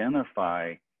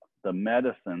identify the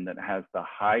medicine that has the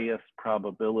highest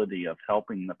probability of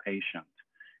helping the patient.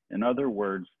 In other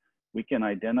words, we can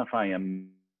identify a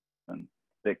medicine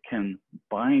that can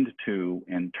bind to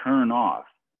and turn off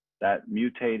that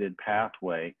mutated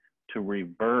pathway to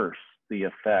reverse the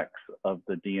effects of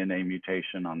the DNA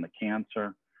mutation on the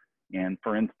cancer. And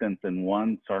for instance, in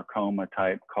one sarcoma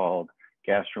type called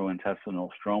gastrointestinal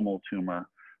stromal tumor,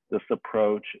 this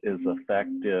approach is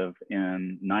effective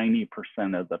in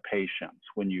 90% of the patients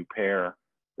when you pair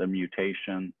the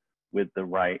mutation with the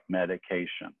right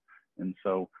medication. And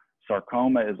so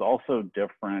sarcoma is also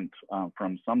different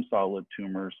from some solid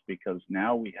tumors because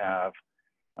now we have,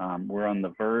 we're on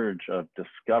the verge of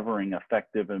discovering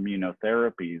effective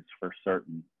immunotherapies for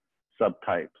certain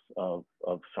subtypes of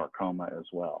sarcoma as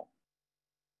well.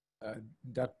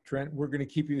 Dr. Trent, we're going to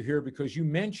keep you here because you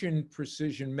mentioned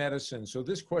precision medicine. So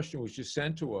this question was just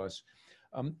sent to us.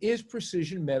 Is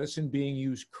precision medicine being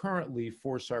used currently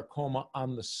for sarcoma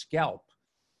on the scalp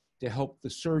to help the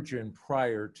surgeon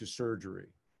prior to surgery?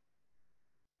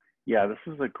 Yeah, this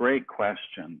is a great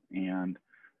question. And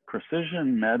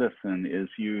precision medicine is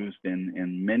used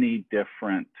in many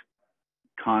different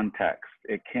contexts.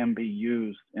 It can be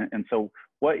used. And so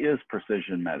what is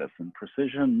precision medicine?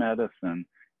 Precision medicine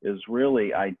is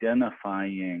really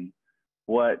identifying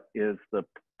what is the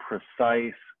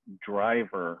precise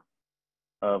driver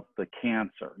of the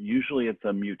cancer. Usually it's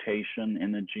a mutation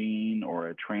in a gene or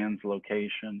a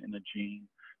translocation in a gene.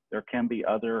 There can be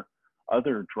other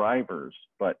drivers,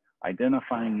 but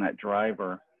identifying that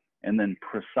driver and then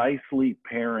precisely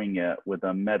pairing it with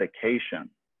a medication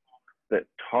that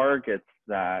targets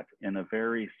that in a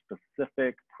very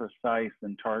specific, precise,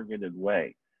 and targeted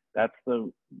way. That's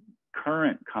the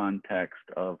current context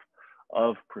of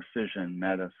precision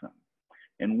medicine.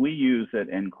 And we use it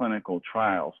in clinical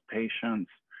trials. Patients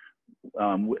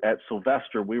at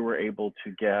Sylvester, we were able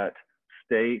to get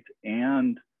state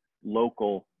and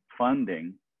local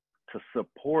funding to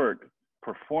support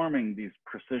performing these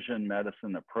precision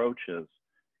medicine approaches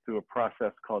through a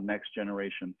process called next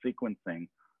generation sequencing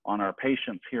on our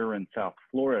patients here in South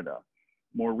Florida.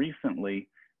 More recently,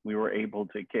 we were able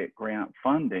to get grant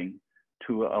funding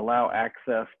to allow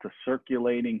access to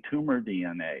circulating tumor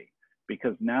DNA,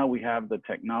 because now we have the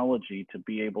technology to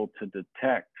be able to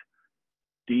detect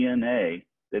DNA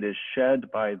that is shed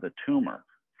by the tumor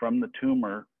from the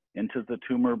tumor into the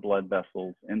tumor blood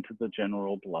vessels, into the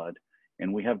general blood.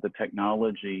 And we have the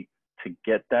technology to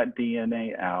get that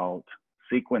DNA out,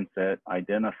 sequence it,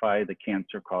 identify the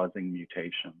cancer-causing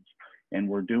mutations. And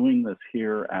we're doing this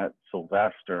here at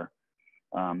Sylvester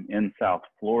in South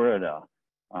Florida,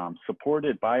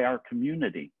 supported by our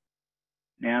community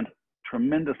and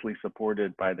tremendously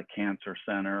supported by the Cancer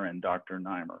Center and Dr.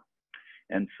 Neimer.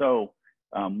 And so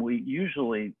we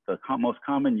usually, the most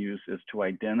common use is to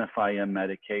identify a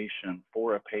medication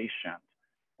for a patient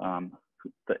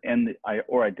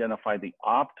or identify the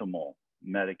optimal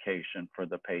medication for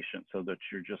the patient so that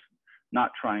you're just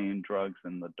not trying drugs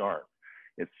in the dark.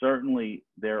 It's certainly,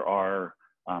 there are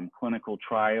clinical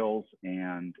trials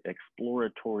and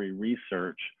exploratory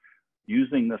research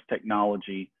using this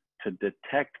technology to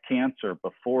detect cancer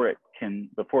before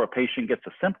a patient gets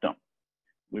a symptom.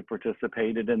 We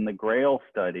participated in the GRAIL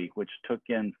study, which took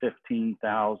in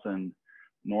 15,000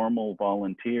 normal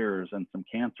volunteers and some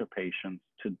cancer patients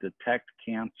to detect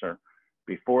cancer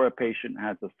before a patient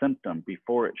has a symptom,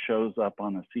 before it shows up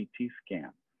on a CT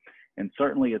scan. And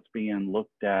certainly it's being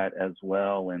looked at as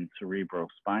well in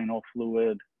cerebrospinal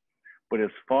fluid. But as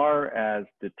far as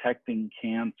detecting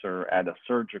cancer at a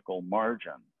surgical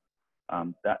margin,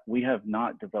 that we have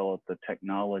not developed the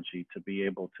technology to be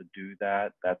able to do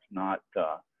that. That's not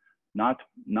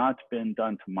been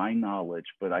done to my knowledge,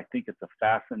 but I think it's a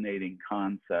fascinating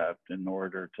concept in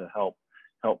order to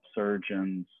help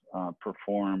surgeons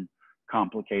perform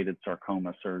complicated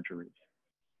sarcoma surgeries.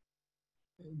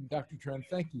 Dr. Tran,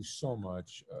 thank you so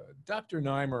much. Dr.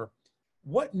 Neimer,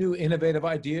 what new innovative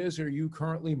ideas are you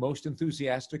currently most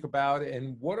enthusiastic about,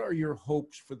 and what are your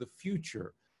hopes for the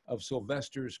future of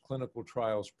Sylvester's clinical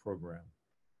trials program?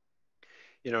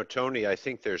 You know, Tony, I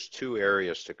think there's two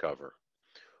areas to cover.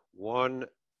 One,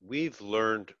 we've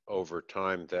learned over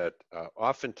time that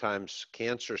oftentimes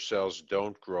cancer cells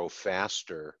don't grow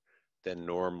faster than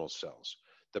normal cells.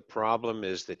 The problem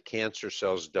is that cancer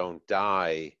cells don't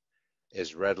die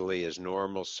as readily as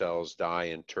normal cells die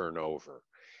and turn over.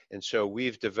 And so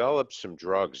we've developed some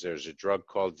drugs. There's a drug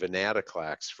called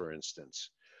venetoclax, for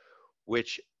instance,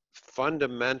 which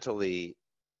fundamentally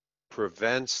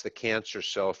prevents the cancer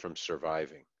cell from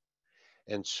surviving.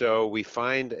 And so we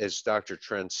find, as Dr.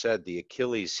 Trent said, the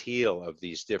Achilles heel of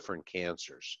these different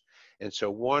cancers. And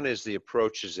so one is the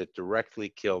approaches that directly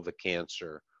kill the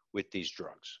cancer with these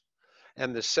drugs.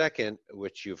 And the second,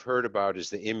 which you've heard about, is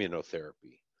the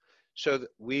immunotherapy. So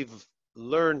we've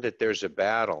learned that there's a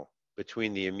battle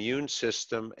between the immune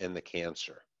system and the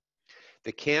cancer.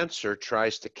 The cancer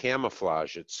tries to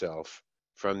camouflage itself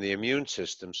from the immune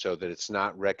system so that it's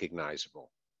not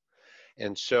recognizable.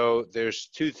 And so there's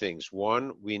two things.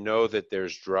 One, we know that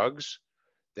there's drugs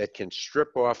that can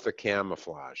strip off the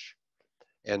camouflage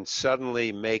and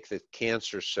suddenly make the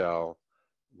cancer cell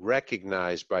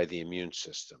recognized by the immune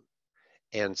system.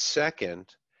 And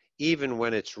second, even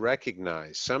when it's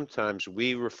recognized, sometimes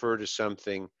we refer to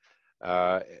something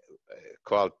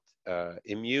called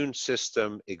immune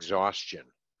system exhaustion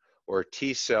or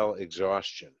T cell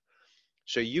exhaustion.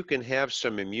 So you can have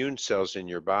some immune cells in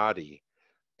your body,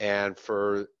 and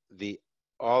for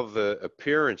all the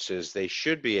appearances, they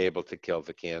should be able to kill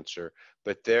the cancer,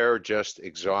 but they're just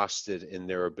exhausted in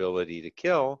their ability to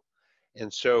kill.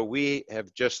 And so we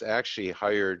have just actually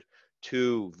hired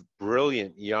two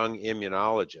brilliant young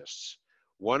immunologists,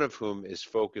 one of whom is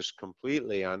focused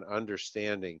completely on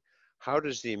understanding how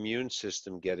does the immune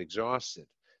system get exhausted.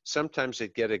 Sometimes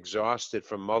it gets exhausted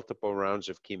from multiple rounds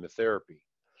of chemotherapy.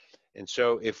 And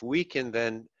so if we can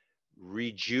then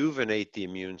rejuvenate the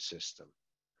immune system,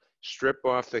 strip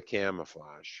off the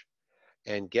camouflage,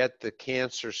 and get the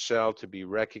cancer cell to be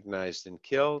recognized and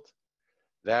killed,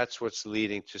 that's what's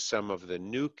leading to some of the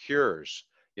new cures.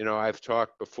 You know, I've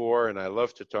talked before, and I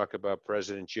love to talk about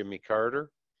President Jimmy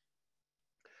Carter,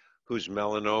 whose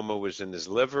melanoma was in his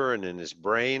liver and in his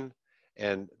brain,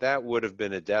 and that would have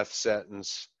been a death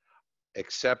sentence,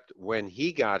 except when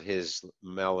he got his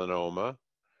melanoma,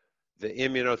 the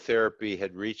immunotherapy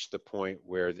had reached the point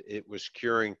where it was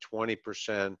curing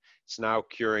 20%. It's now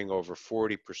curing over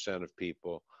 40% of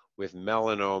people with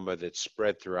melanoma that's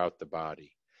spread throughout the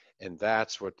body. And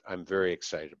that's what I'm very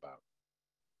excited about.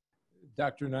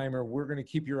 Dr. Neimer, we're going to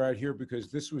keep you right here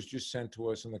because this was just sent to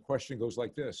us, and the question goes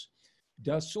like this.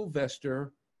 Does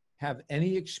Sylvester have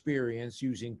any experience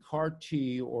using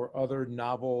CAR-T or other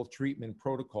novel treatment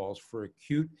protocols for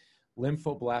acute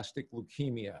lymphoblastic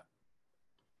leukemia?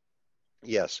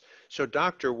 Yes. So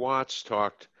Dr. Watts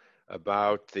talked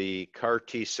about the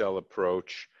CAR-T cell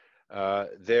approach.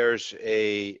 There's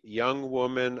a young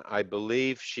woman, I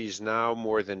believe she's now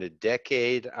more than a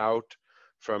decade out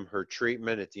from her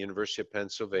treatment at the University of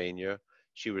Pennsylvania.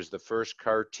 She was the first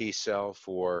CAR-T cell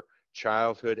for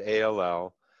childhood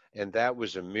ALL, and that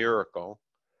was a miracle.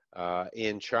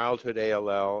 In childhood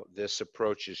ALL, this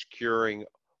approach is curing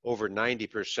over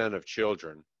 90% of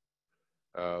children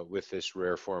with this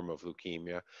rare form of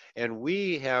leukemia. And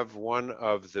we have one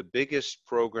of the biggest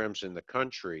programs in the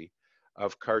country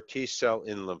of CAR-T cell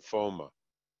in lymphoma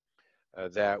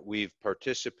that we've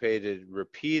participated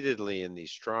repeatedly in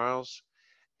these trials,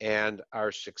 and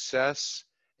our success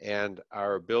and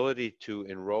our ability to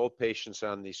enroll patients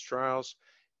on these trials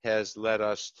has led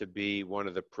us to be one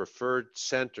of the preferred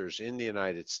centers in the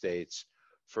United States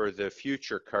for the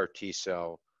future CAR-T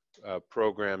cell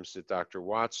programs that Dr.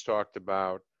 Watts talked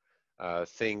about,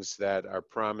 things that are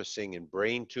promising in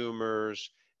brain tumors,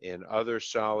 in other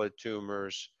solid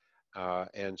tumors.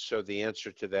 And so the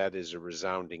answer to that is a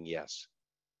resounding yes.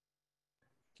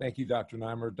 Thank you, Dr.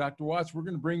 Neimer. Dr. Watts, we're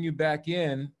going to bring you back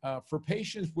in. For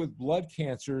patients with blood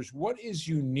cancers, what is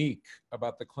unique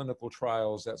about the clinical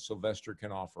trials that Sylvester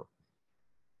can offer?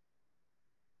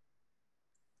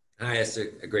 Hi, that's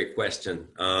a great question.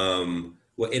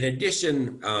 Well, in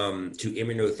addition to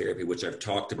immunotherapy, which I've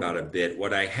talked about a bit,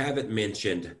 what I haven't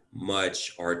mentioned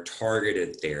much are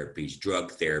targeted therapies,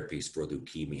 drug therapies for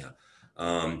leukemia.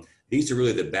 These are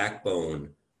really the backbone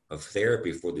of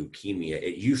therapy for leukemia.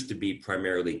 It used to be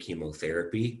primarily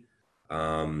chemotherapy,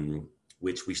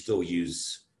 which we still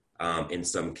use in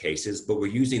some cases, but we're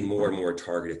using more and more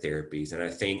targeted therapies. And I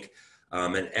think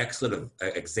an excellent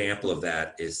example of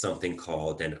that is something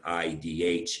called an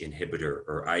IDH inhibitor,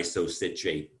 or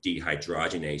isocitrate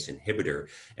dehydrogenase inhibitor.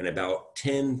 And about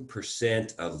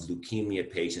 10% of leukemia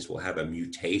patients will have a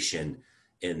mutation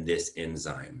in this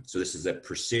enzyme. So this is a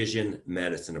precision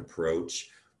medicine approach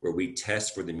where we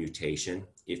test for the mutation.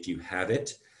 If you have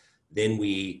it, then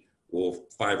we will,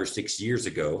 5 or 6 years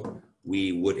ago,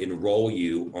 we would enroll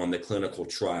you on the clinical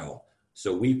trial.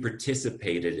 So we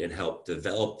participated and helped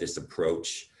develop this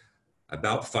approach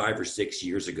about 5 or 6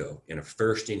 years ago in a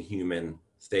first-in-human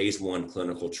phase 1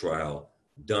 clinical trial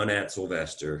done at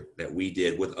Sylvester that we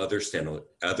did with other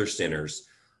centers,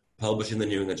 published in the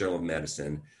New England Journal of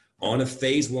Medicine on a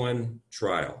phase 1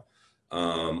 trial.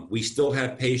 We still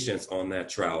have patients on that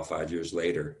trial 5 years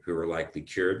later who are likely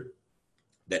cured.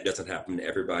 That doesn't happen to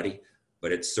everybody,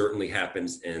 but it certainly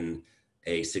happens in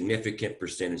a significant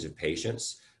percentage of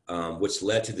patients. Which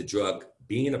led to the drug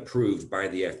being approved by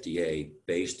the FDA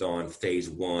based on phase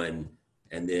 1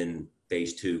 and then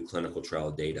phase 2 clinical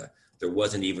trial data. There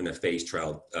wasn't even a phase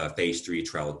 3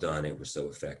 trial done. It was so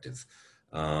effective.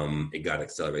 It got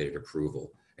accelerated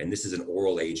approval. And this is an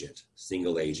oral agent,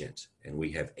 single agent. And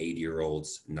we have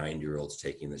 80-year-olds, 90-year-olds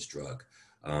taking this drug,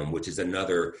 which is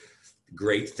another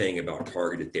great thing about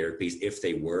targeted therapies. If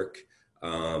they work,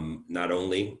 not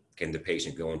only can the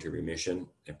patient go into remission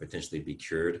and potentially be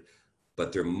cured,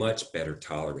 but they're much better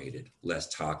tolerated, less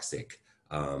toxic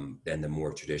than the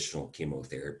more traditional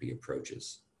chemotherapy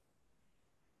approaches.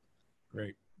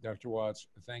 Great, Dr. Watts,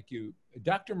 thank you.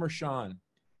 Dr. Mershon,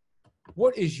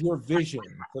 what is your vision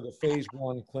for the phase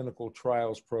 1 clinical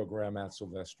trials program at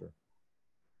Sylvester?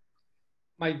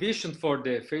 My vision for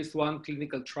the phase 1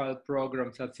 clinical trial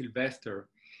programs at Sylvester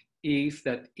is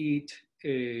that it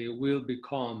will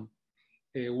become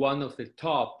one of the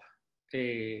top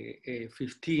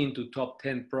 15 to top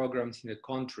 10 programs in the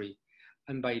country.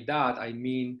 And by that, I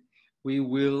mean, we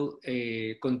will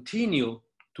continue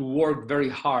to work very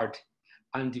hard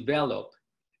and develop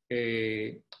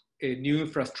a new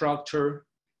infrastructure,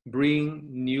 bring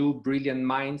new brilliant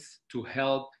minds to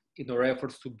help in our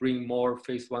efforts to bring more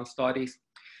phase 1 studies,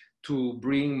 to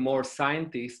bring more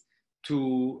scientists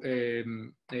to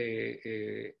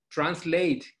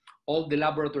translate all the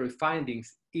laboratory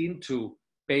findings into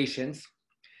patients,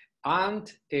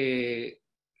 and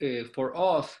for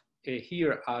us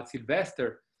here at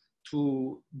Sylvester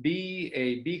to be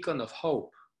a beacon of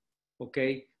hope,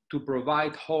 okay, to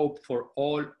provide hope for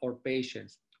all our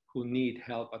patients who need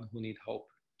help and who need hope.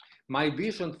 My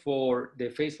vision for the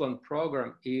phase 1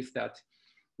 program is that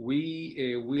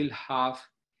we will have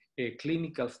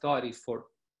clinical studies for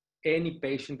any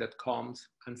patient that comes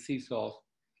and sees us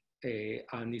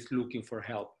and is looking for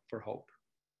help, for hope.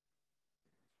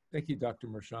 Thank you, Dr.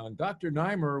 Mershon. Dr.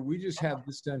 Neimer, we just had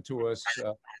this sent to us,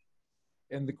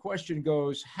 and the question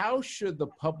goes, how should the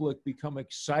public become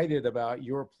excited about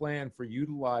your plan for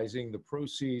utilizing the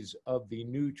proceeds of the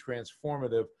new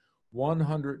transformative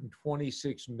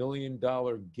 $126 million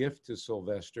gift to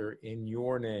Sylvester in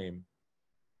your name?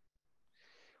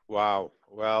 Wow.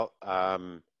 Well,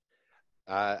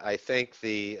 I think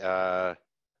the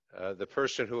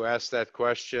person who asked that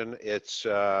question, it's,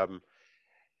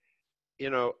 you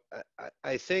know,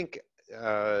 I think,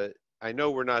 I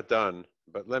know we're not done,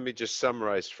 but let me just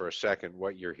summarize for a second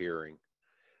what you're hearing.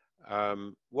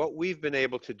 What we've been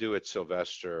able to do at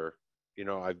Sylvester, you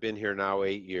know, I've been here now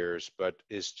 8 years, but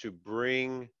is to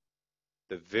bring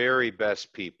the very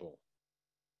best people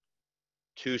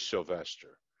to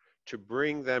Sylvester, to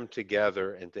bring them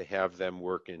together and to have them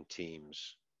work in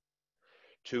teams,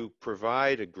 to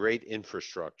provide a great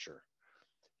infrastructure.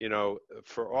 You know,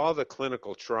 for all the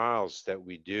clinical trials that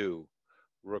we do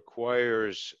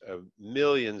requires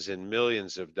millions and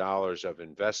millions of dollars of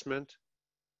investment.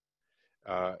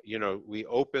 You know, we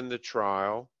open the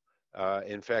trial.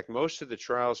 In fact, most of the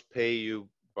trials pay you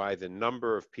by the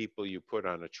number of people you put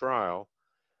on a trial.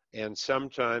 And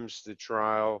sometimes the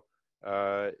trial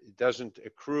doesn't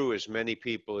accrue as many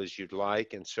people as you'd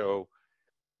like. And so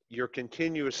you're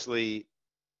continuously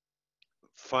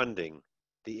funding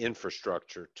the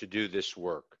infrastructure to do this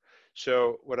work.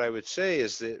 So what I would say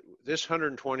is that this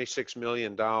 $126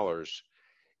 million,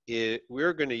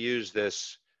 we're going to use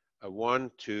this,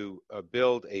 to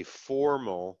build a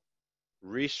formal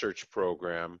research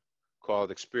program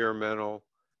called Experimental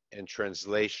and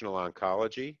Translational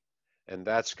Oncology. And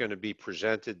that's going to be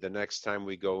presented the next time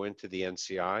we go into the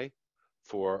NCI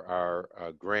for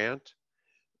our grant.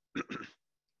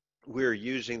 We're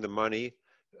using the money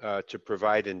to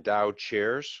provide endowed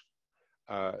chairs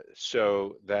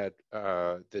so that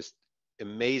this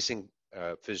amazing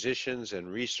physicians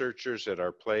and researchers at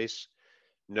our place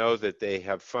know that they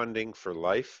have funding for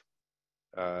life.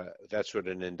 That's what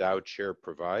an endowed chair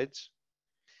provides.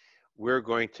 We're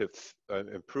going to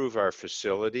improve our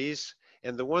facilities.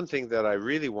 And the one thing that I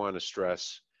really want to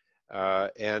stress,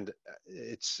 and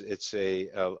it's a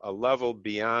level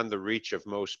beyond the reach of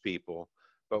most people,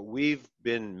 but we've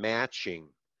been matching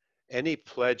any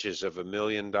pledges of $1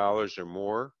 million or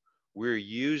more. We're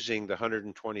using the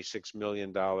 $126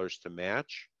 million to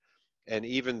match. And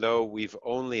even though we've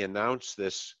only announced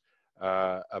this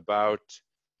about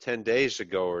 10 days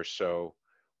ago or so,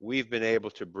 we've been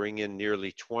able to bring in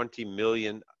nearly $20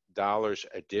 million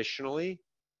additionally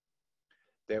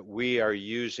that we are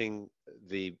using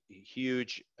the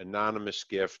huge anonymous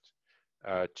gift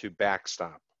to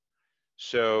backstop.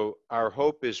 So our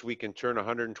hope is we can turn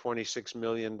 $126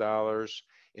 million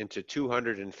into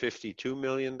 $252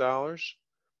 million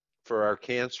for our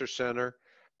cancer center,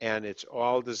 and it's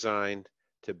all designed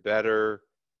to better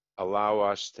allow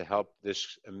us to help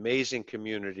this amazing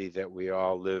community that we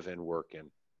all live and work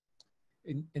in.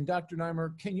 And Dr.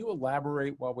 Nimer, can you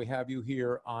elaborate while we have you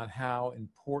here on how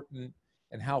important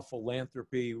and how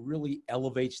philanthropy really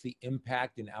elevates the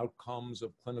impact and outcomes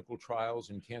of clinical trials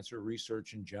and cancer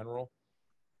research in general?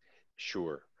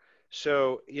 Sure.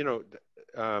 So,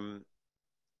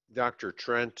 Dr.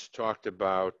 Trent talked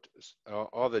about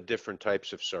all the different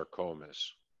types of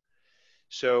sarcomas.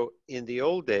 So in the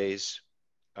old days,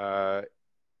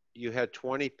 you had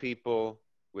 20 people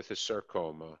with a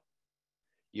sarcoma.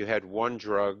 You had one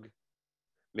drug,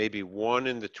 maybe one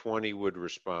in the 20 would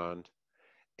respond,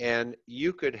 and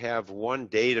you could have one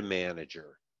data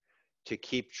manager to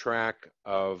keep track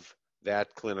of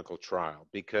that clinical trial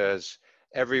because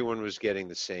everyone was getting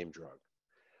the same drug.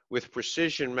 With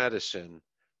precision medicine,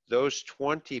 those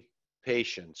 20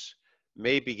 patients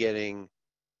may be getting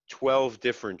 12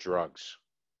 different drugs.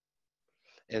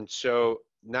 And so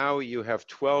now you have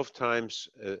 12 times,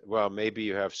 maybe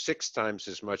you have 6 times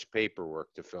as much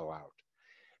paperwork to fill out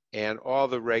and all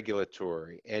the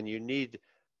regulatory. And you need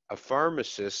a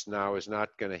pharmacist now is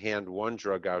not going to hand one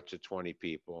drug out to 20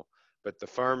 people, but the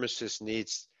pharmacist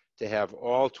needs to have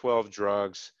all 12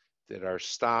 drugs that are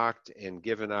stocked and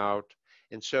given out.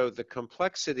 And so the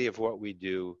complexity of what we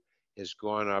do has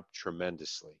gone up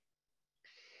tremendously.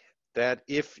 That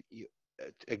if,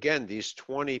 again, these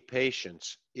 20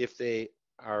 patients, if they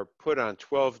are put on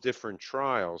 12 different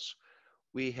trials,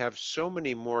 we have so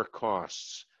many more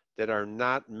costs that are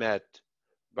not met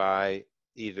by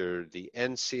either the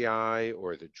NCI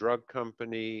or the drug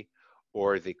company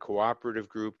or the cooperative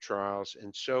group trials.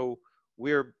 And so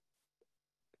we're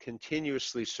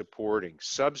continuously supporting,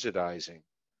 subsidizing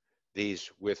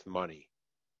these with money.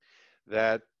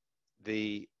 That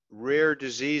the rare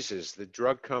diseases, the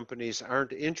drug companies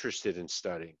aren't interested in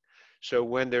studying. So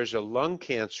when there's a lung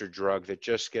cancer drug that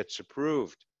just gets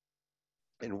approved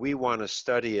and we want to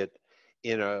study it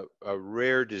in a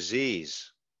rare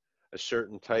disease, a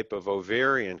certain type of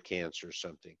ovarian cancer or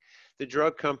something, the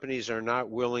drug companies are not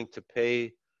willing to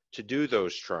pay to do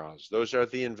those trials. Those are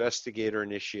the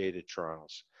investigator-initiated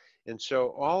trials. And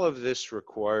so all of this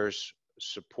requires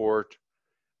support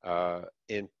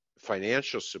in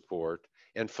financial support,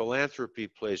 and philanthropy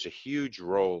plays a huge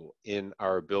role in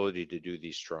our ability to do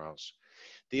these trials.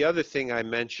 The other thing I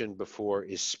mentioned before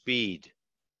is speed.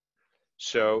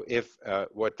 So if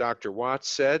what Dr. Watts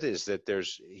said is that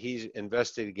he's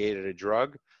investigated a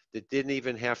drug that didn't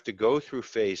even have to go through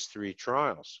phase 3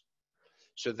 trials.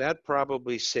 So that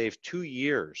probably saved 2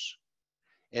 years.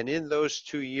 And in those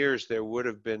 2 years, there would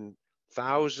have been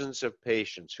thousands of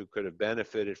patients who could have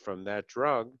benefited from that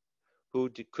drug who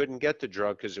couldn't get the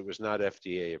drug because it was not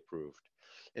FDA approved.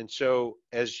 And so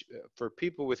for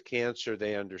people with cancer,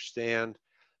 they understand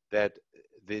that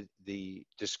the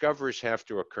discoveries have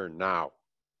to occur now.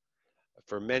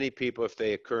 For many people, if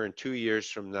they occur in 2 years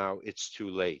from now, it's too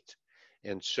late.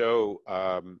 And so,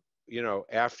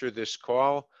 after this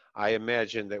call, I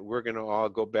imagine that we're going to all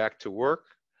go back to work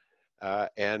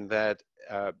and that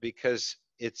because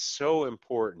it's so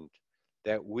important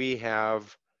that we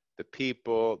have the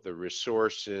people, the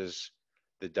resources,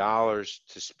 the dollars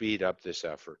to speed up this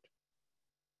effort.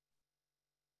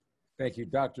 Thank you,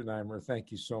 Dr. Neimer.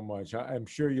 Thank you so much. I'm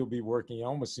sure you'll be working. It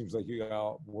almost seems like you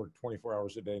all work 24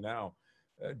 hours a day now.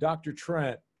 Dr.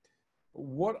 Trent,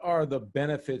 what are the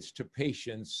benefits to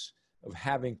patients of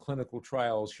having clinical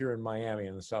trials here in Miami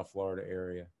in the South Florida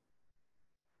area?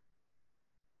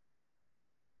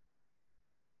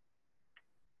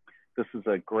 This is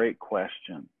a great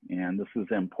question, and this is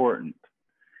important.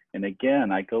 And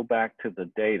again, I go back to the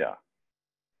data.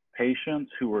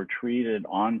 Patients who were treated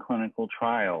on clinical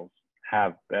trials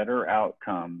have better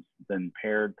outcomes than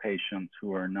paired patients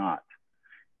who are not.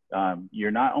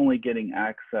 You're not only getting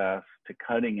access to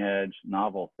cutting-edge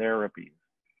novel therapies,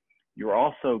 you're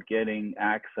also getting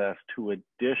access to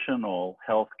additional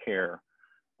healthcare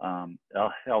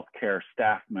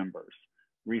staff members,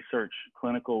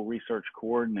 clinical research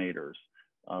coordinators,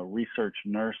 research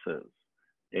nurses,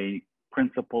 a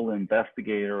principal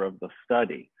investigator of the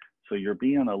study. So you're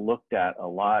being looked at a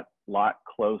lot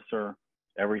closer.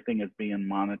 Everything is being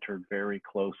monitored very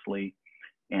closely.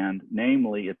 And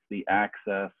namely, it's the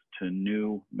access to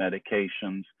new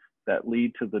medications that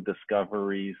lead to the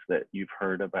discoveries that you've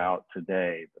heard about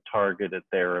today, the targeted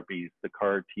therapies, the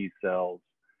CAR T cells.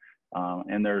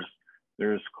 And there's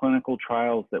clinical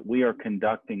trials that we are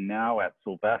conducting now at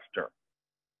Sylvester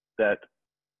that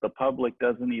the public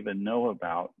doesn't even know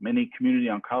about. Many community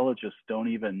oncologists don't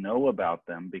even know about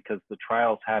them because the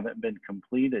trials haven't been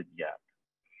completed yet.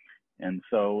 And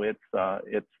so it's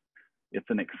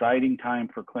an exciting time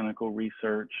for clinical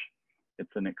research.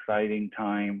 It's an exciting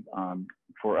time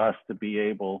for us to be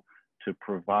able to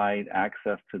provide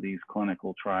access to these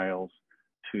clinical trials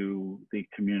to the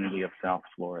community of South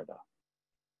Florida.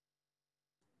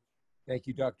 Thank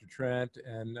you, Dr. Trent,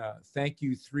 and thank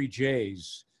you,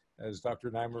 3Js, as Dr.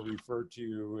 Neimer referred to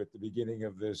you at the beginning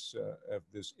of this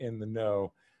In the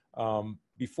Know.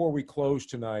 Before we close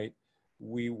tonight,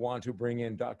 we want to bring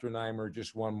in Dr. Neimer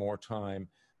just one more time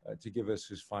to give us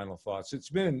his final thoughts. It's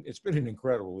been an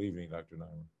incredible evening, Dr.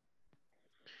 Neimer.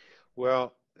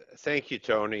 Well, thank you,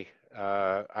 Tony.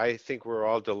 I think we're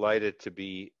all delighted to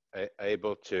be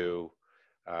able to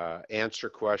answer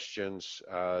questions.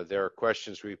 There are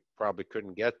questions we probably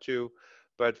couldn't get to,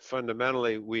 but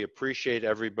fundamentally, we appreciate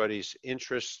everybody's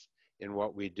interest in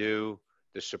what we do,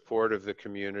 the support of the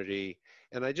community.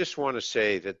 And I just want to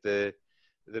say that the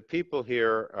people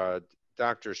here,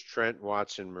 Doctors Trent,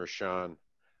 Watson, Mershon,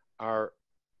 are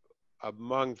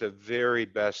among the very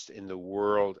best in the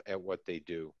world at what they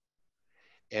do.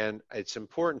 And it's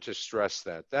important to stress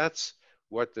that. That's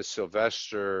what the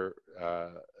Sylvester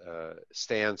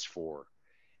stands for.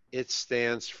 It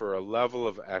stands for a level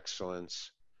of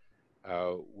excellence.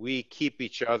 We keep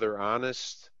each other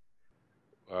honest.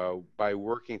 By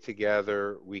working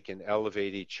together, we can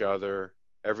elevate each other.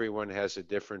 Everyone has a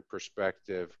different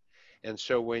perspective. And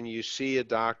so when you see a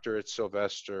doctor at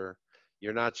Sylvester,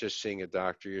 you're not just seeing a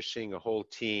doctor, you're seeing a whole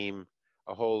team,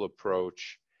 a whole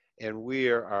approach. And we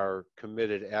are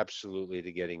committed absolutely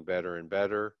to getting better and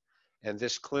better. And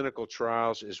this clinical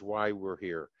trials is why we're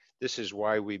here. This is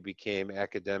why we became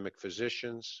academic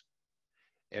physicians.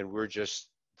 And we're just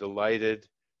delighted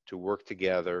to work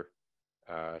together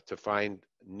to find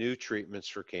new treatments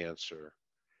for cancer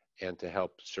and to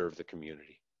help serve the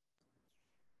community.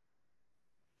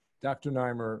 Dr.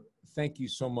 Neimer, thank you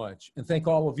so much. And thank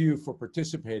all of you for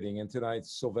participating in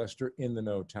tonight's Sylvester In the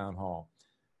Know Town Hall.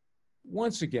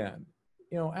 Once again,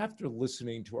 after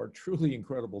listening to our truly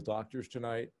incredible doctors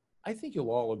tonight, I think you'll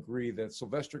all agree that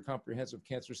Sylvester Comprehensive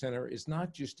Cancer Center is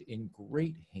not just in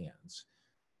great hands,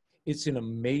 it's in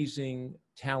amazing,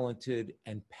 talented,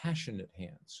 and passionate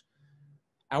hands.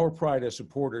 Our pride as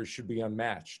supporters should be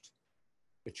unmatched.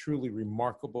 A truly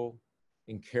remarkable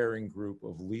and caring group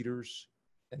of leaders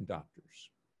and doctors.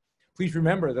 Please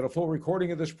remember that a full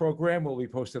recording of this program will be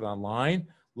posted online.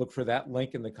 Look for that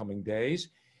link in the coming days.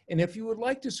 And if you would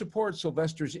like to support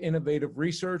Sylvester's innovative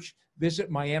research, visit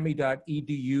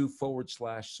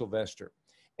miami.edu/Sylvester.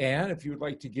 And if you would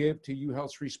like to give to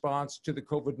UHealth's response to the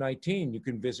COVID-19, you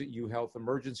can visit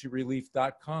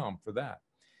uhealthemergencyrelief.com for that.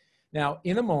 Now,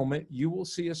 in a moment, you will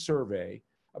see a survey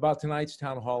about tonight's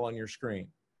town hall on your screen.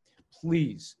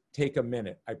 Please take a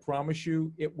minute. I promise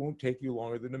you it won't take you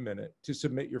longer than a minute to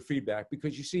submit your feedback,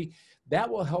 because you see, that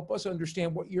will help us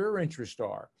understand what your interests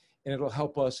are, and it'll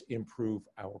help us improve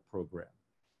our program.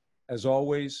 As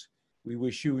always, we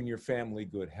wish you and your family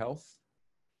good health.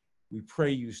 We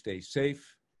pray you stay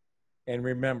safe. And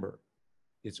remember,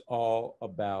 it's all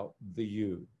about the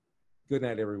you. Good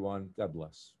night, everyone. God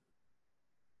bless.